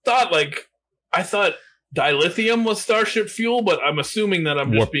I thought dilithium was Starship fuel, but I'm assuming that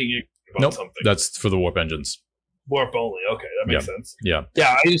I'm just being about something. That's for the warp engines. Warp only. Okay, that makes sense. Yeah.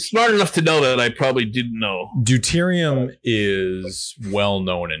 Yeah, I was smart enough to know that I probably didn't know. Deuterium is well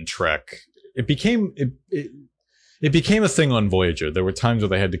known in Trek. It became a thing on Voyager. There were times where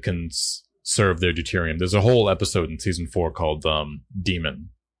they had to conserve their deuterium. There's a whole episode in season 4 called Demon,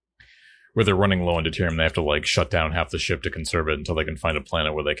 where they're running low on deuterium. They have to shut down half the ship to conserve it until they can find a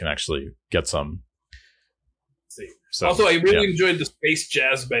planet where they can actually get some. See. So, also, I really enjoyed the space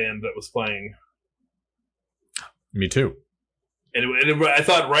jazz band that was playing. Me too. And I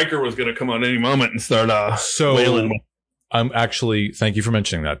thought Riker was going to come on any moment and start wailing. Thank you for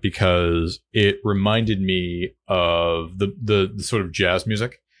mentioning that, because it reminded me of the sort of jazz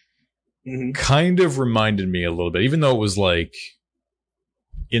music. Mm-hmm. Kind of reminded me a little bit, even though it was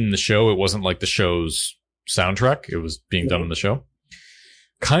in the show, it wasn't like the show's soundtrack. It was being done in the show.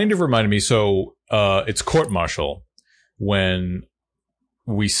 Kind of reminded me. So it's court martial when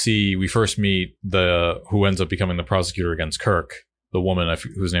we first meet who ends up becoming the prosecutor against Kirk, the woman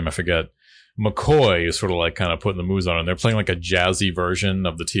whose name I forget. McCoy is sort of kind of putting the moves on, and they're playing a jazzy version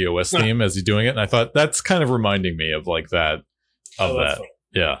of the TOS theme as he's doing it. And I thought that's kind of reminding me of that. Fun.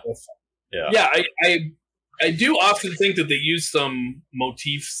 Yeah. Yeah. I do often think that they use some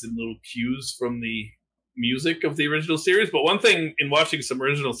motifs and little cues from the music of the original series. But one thing in watching some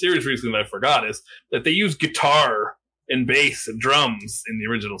original series recently that I forgot is that they use guitar and bass and drums in the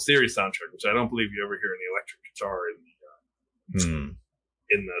original series soundtrack, which I don't believe you ever hear in the electric guitar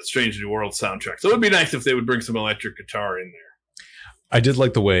in the Strange New World soundtrack. So it would be nice if they would bring some electric guitar in there. I did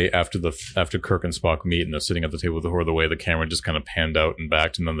like the way after Kirk and Spock meet and they're sitting at the table with her, the way the camera just kind of panned out and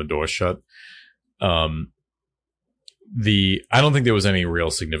backed and then the door shut. I don't think there was any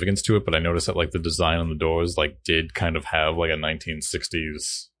real significance to it, but I noticed that the design on the doors did kind of have a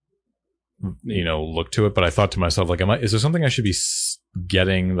 1960s look to it. But I thought to myself, is there something I should be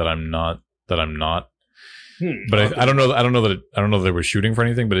getting that I'm not? But I don't know. I don't know that they were shooting for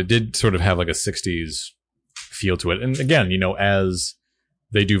anything, but it did sort of have a 60s feel to it. And again, as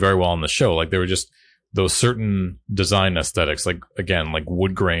they do very well on the show, there were just those certain design aesthetics,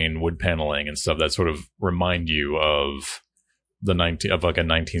 wood grain, wood paneling and stuff that sort of remind you of a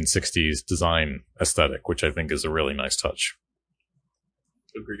 1960s design aesthetic, which I think is a really nice touch.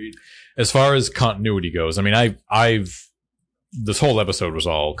 Agreed. As far as continuity goes, I mean, I've this whole episode was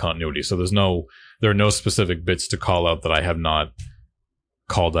all continuity, so there are no specific bits to call out that I have not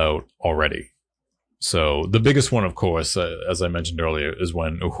called out already. So the biggest one, of course, as I mentioned earlier, is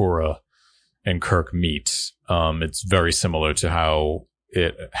when Uhura and Kirk meet. It's very similar to how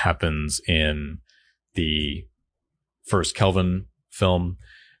it happens in the first Kelvin film,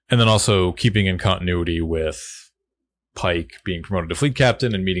 and then also keeping in continuity with Pike being promoted to fleet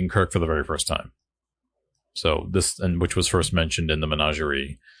captain and meeting Kirk for the very first time. So which was first mentioned in the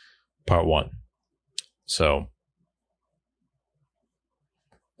Menagerie Part 1. So,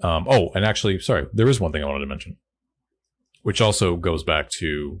 and actually, sorry, there is one thing I wanted to mention, which also goes back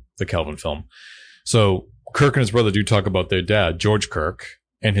to the Kelvin film. So Kirk and his brother do talk about their dad, George Kirk,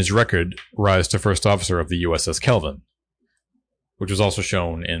 and his record rise to first officer of the USS Kelvin, which was also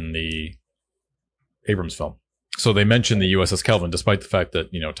shown in the Abrams film. So they mention the USS Kelvin, despite the fact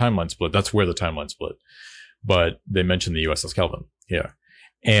that, timeline split. That's where the timeline split. But they mention the USS Kelvin here.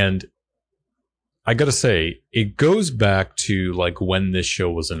 And I gotta say, it goes back to when this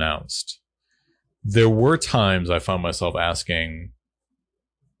show was announced. There were times I found myself asking,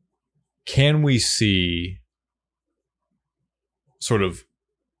 can we see sort of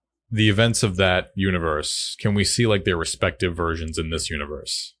the events of that universe? Can we see their respective versions in this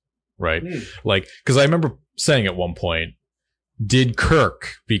universe? Right? Because I remember saying at one point, did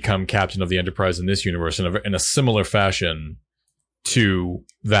Kirk become captain of the Enterprise in this universe in a similar fashion to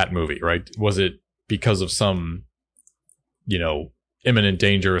that movie, right? Was it because of some, imminent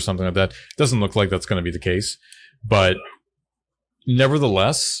danger or something like that? It doesn't look like that's going to be the case. But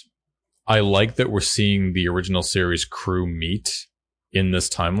nevertheless, I like that we're seeing the original series crew meet in this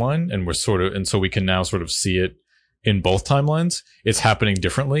timeline, and so we can now sort of see it in both timelines. It's happening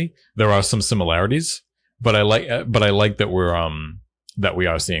differently. There are some similarities, but I like that we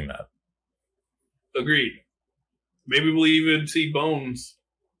are seeing that. Agreed. Maybe we'll even see Bones.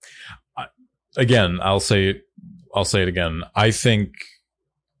 Again, I'll say it again. I think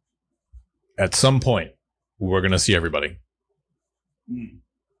at some point, we're going to see everybody.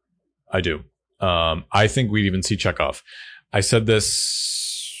 I do. I think we'd even see Chekhov. I said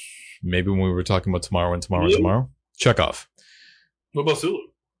this maybe when we were talking about tomorrow. Chekhov. What about Sulu?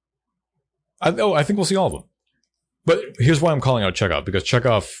 I think we'll see all of them. But here's why I'm calling out Chekhov, because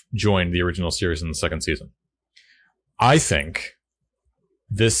Chekhov joined the original series in the second season. I think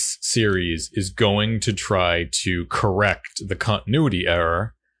this series is going to try to correct the continuity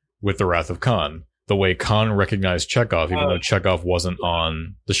error with The Wrath of Khan. The way Khan recognized Chekhov, even though Chekhov wasn't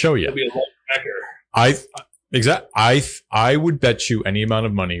on the show yet. I would bet you any amount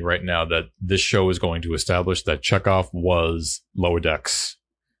of money right now that this show is going to establish that Chekhov was Lower Decks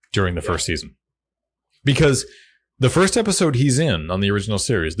during the first season. Because the first episode he's in on the original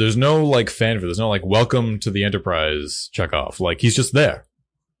series, there's no like fanfare, there's no like welcome to the Enterprise Chekhov. Like he's just there.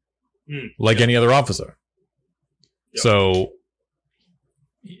 Like any other officer. Yep. So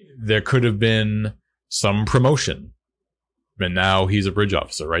there could have been some promotion. And now he's a bridge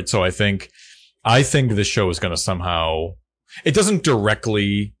officer, right? So I think this show is going to somehow, it doesn't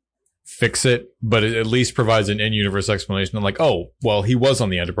directly fix it, but it at least provides an in-universe explanation. I'm like, oh, well, he was on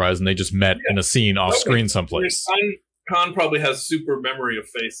the Enterprise and they just met in a scene off screen someplace. Khan probably has super memory of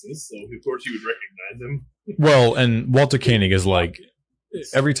faces, so of course you would recognize him. Well, and Walter Koenig is like,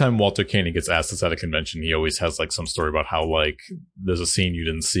 every time Walter Koenig gets asked this at a convention, he always has like some story about how like there's a scene you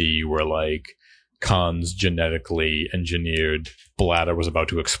didn't see where like Khan's genetically engineered bladder was about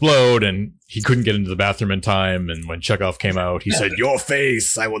to explode and he couldn't get into the bathroom in time. And when Chekhov came out, he said, "Your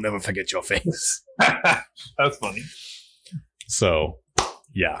face, I will never forget your face." That's funny. So,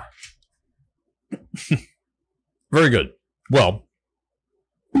 yeah. Very good. Well,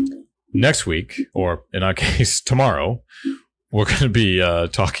 next week, or in our case, tomorrow, we're going to be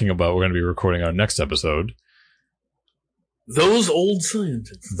recording our next episode. Those old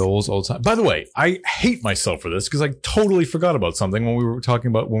scientists. By the way, I hate myself for this because I totally forgot about something when we were talking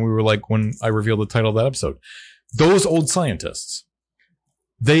about, when I revealed the title of that episode. Those old scientists.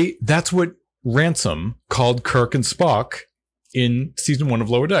 That's what Ransom called Kirk and Spock in season 1 of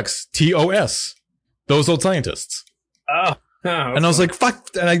Lower Decks. TOS. Those old scientists. Oh. And I was like, fuck.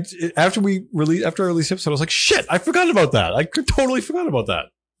 And after I released the episode, I was like, shit, I forgot about that. I totally forgot about that.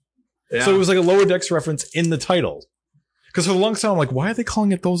 Yeah. So it was like a Lower Decks reference in the title. Because for the longest time, I'm like, why are they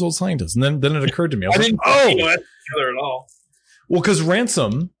calling it Those Old Scientists? And then it occurred to me. I was like, oh. That's together at all. Well, because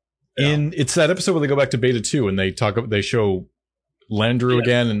Ransom, it's that episode where they go back to Beta 2 and they show Landru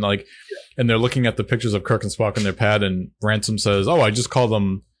again and they're looking at the pictures of Kirk and Spock on their pad and Ransom says, "Oh, I just call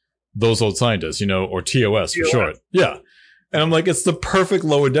them Those Old Scientists, or TOS for short." Yeah. And I'm like, it's the perfect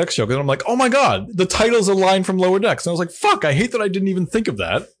Lower Decks show. Because I'm like, oh my God, the title's a line from Lower Decks. And I was like, fuck, I hate that I didn't even think of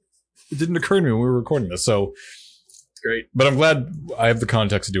that. It didn't occur to me when we were recording this. So it's great. But I'm glad I have the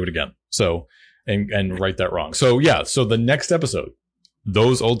context to do it again. So, and right that wrong. So yeah, so the next episode,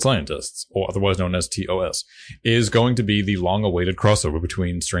 Those Old Scientists, or otherwise known as TOS, is going to be the long-awaited crossover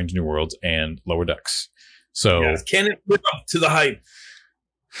between Strange New Worlds and Lower Decks. So can it live up to the hype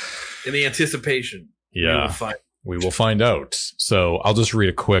and the anticipation? Yeah. We will find out. So I'll just read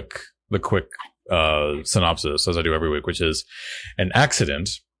the quick synopsis as I do every week, which is: an accident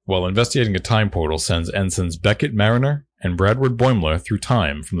while investigating a time portal sends ensigns Beckett Mariner and Bradward Boimler through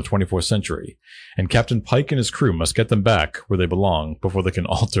time from the 24th century, and Captain Pike and his crew must get them back where they belong before they can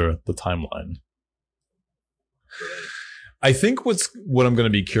alter the timeline. I think what I'm going to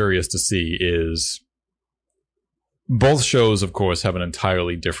be curious to see is both shows, of course, have an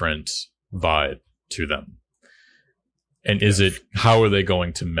entirely different vibe to them. And how are they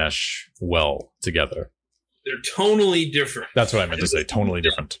going to mesh well together? They're tonally different. That's what I meant to say. Tonally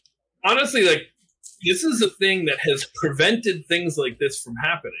different. Honestly, this is a thing that has prevented things like this from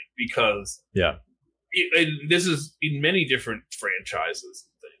happening because this is in many different franchises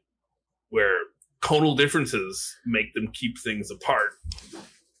where tonal differences make them keep things apart.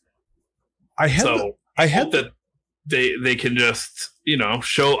 I hope that they can just,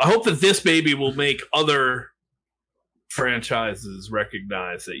 show. I hope that this baby will make other franchises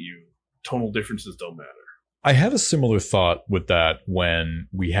recognize that tonal differences don't matter. I had a similar thought with that when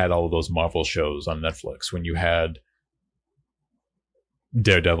we had all of those Marvel shows on Netflix, when you had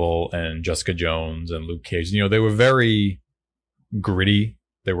Daredevil and Jessica Jones and Luke Cage. They were very gritty,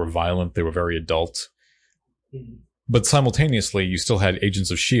 they were violent, they were very adult. Mm-hmm. But simultaneously, you still had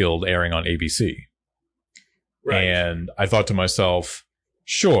Agents of S.H.I.E.L.D. airing on ABC. Right. And I thought to myself,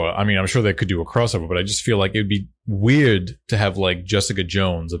 sure, I mean, I'm sure they could do a crossover, but I just feel like it would be weird to have Jessica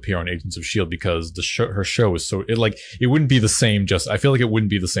Jones appear on Agents of S.H.I.E.L.D. because her show is so, it wouldn't be the same, I feel like it wouldn't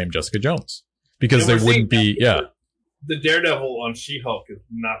be the same Jessica Jones because they wouldn't be, the Daredevil on She-Hulk is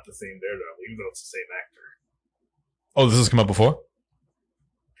not the same Daredevil, even though it's the same actor. Oh, this has come up before?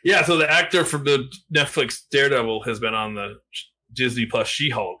 Yeah, so the actor from the Netflix Daredevil has been on the Disney Plus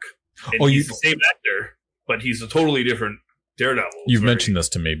She-Hulk. And he's the same actor, but he's a totally different Daredevil. You've mentioned this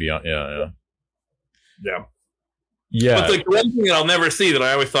to me beyond. Yeah. But like, the one thing that I'll never see that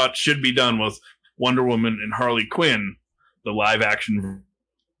I always thought should be done was Wonder Woman and Harley Quinn, the live action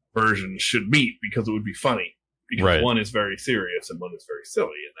version, should meet because it would be funny. Because one is very serious and one is very silly,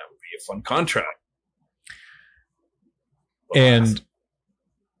 and that would be a fun contract.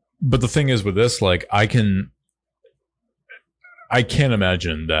 But the thing is with this, like, I can't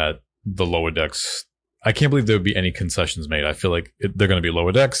imagine that the Lower Decks. I can't believe there would be any concessions made. I feel like they're going to be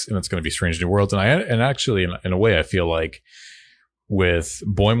Lower Decks, and it's going to be Strange New Worlds. And actually, in a way, I feel like with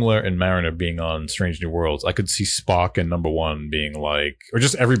Boimler and Mariner being on Strange New Worlds, I could see Spock and Number One being like, or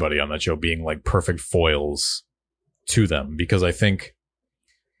just everybody on that show being like perfect foils to them, because I think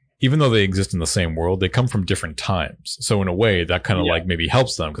even though they exist in the same world, they come from different times. So in a way, that kind of like maybe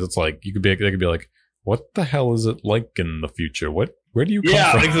helps them, because it's like they could be like, what the hell is it like in the future? Where do you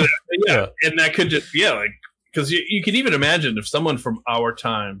come from? Exactly. Yeah, and that could just like, because you can even imagine if someone from our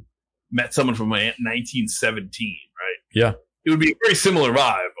time met someone from 1917, right? Yeah, it would be a very similar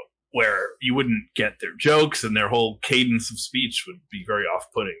vibe where you wouldn't get their jokes and their whole cadence of speech would be very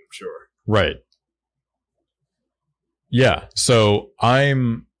off-putting, I'm sure. Right. Yeah. So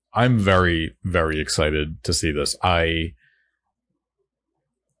I'm very, very excited to see this. I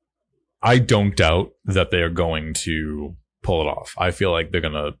don't doubt that they are going to pull it off. I feel like they're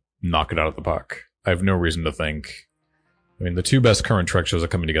going to knock it out of the park. I have no reason to think. I mean, the two best current Trek shows are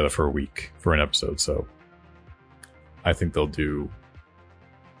coming together for a week for an episode, so I think they'll do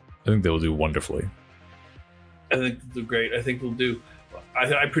wonderfully. I think they'll do great. I think they'll do.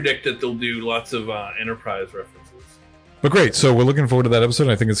 I predict that they'll do lots of Enterprise references. But great. So we're looking forward to that episode.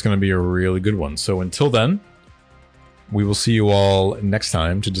 I think it's going to be a really good one. So until then, we will see you all next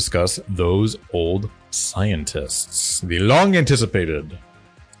time to discuss Those Old Scientists, the long-anticipated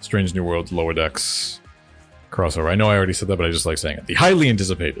Strange New Worlds Lower Decks crossover. I know I already said that, but I just like saying it. The highly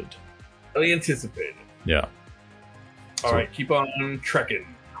anticipated. Highly anticipated. Yeah. All right, keep on trekking.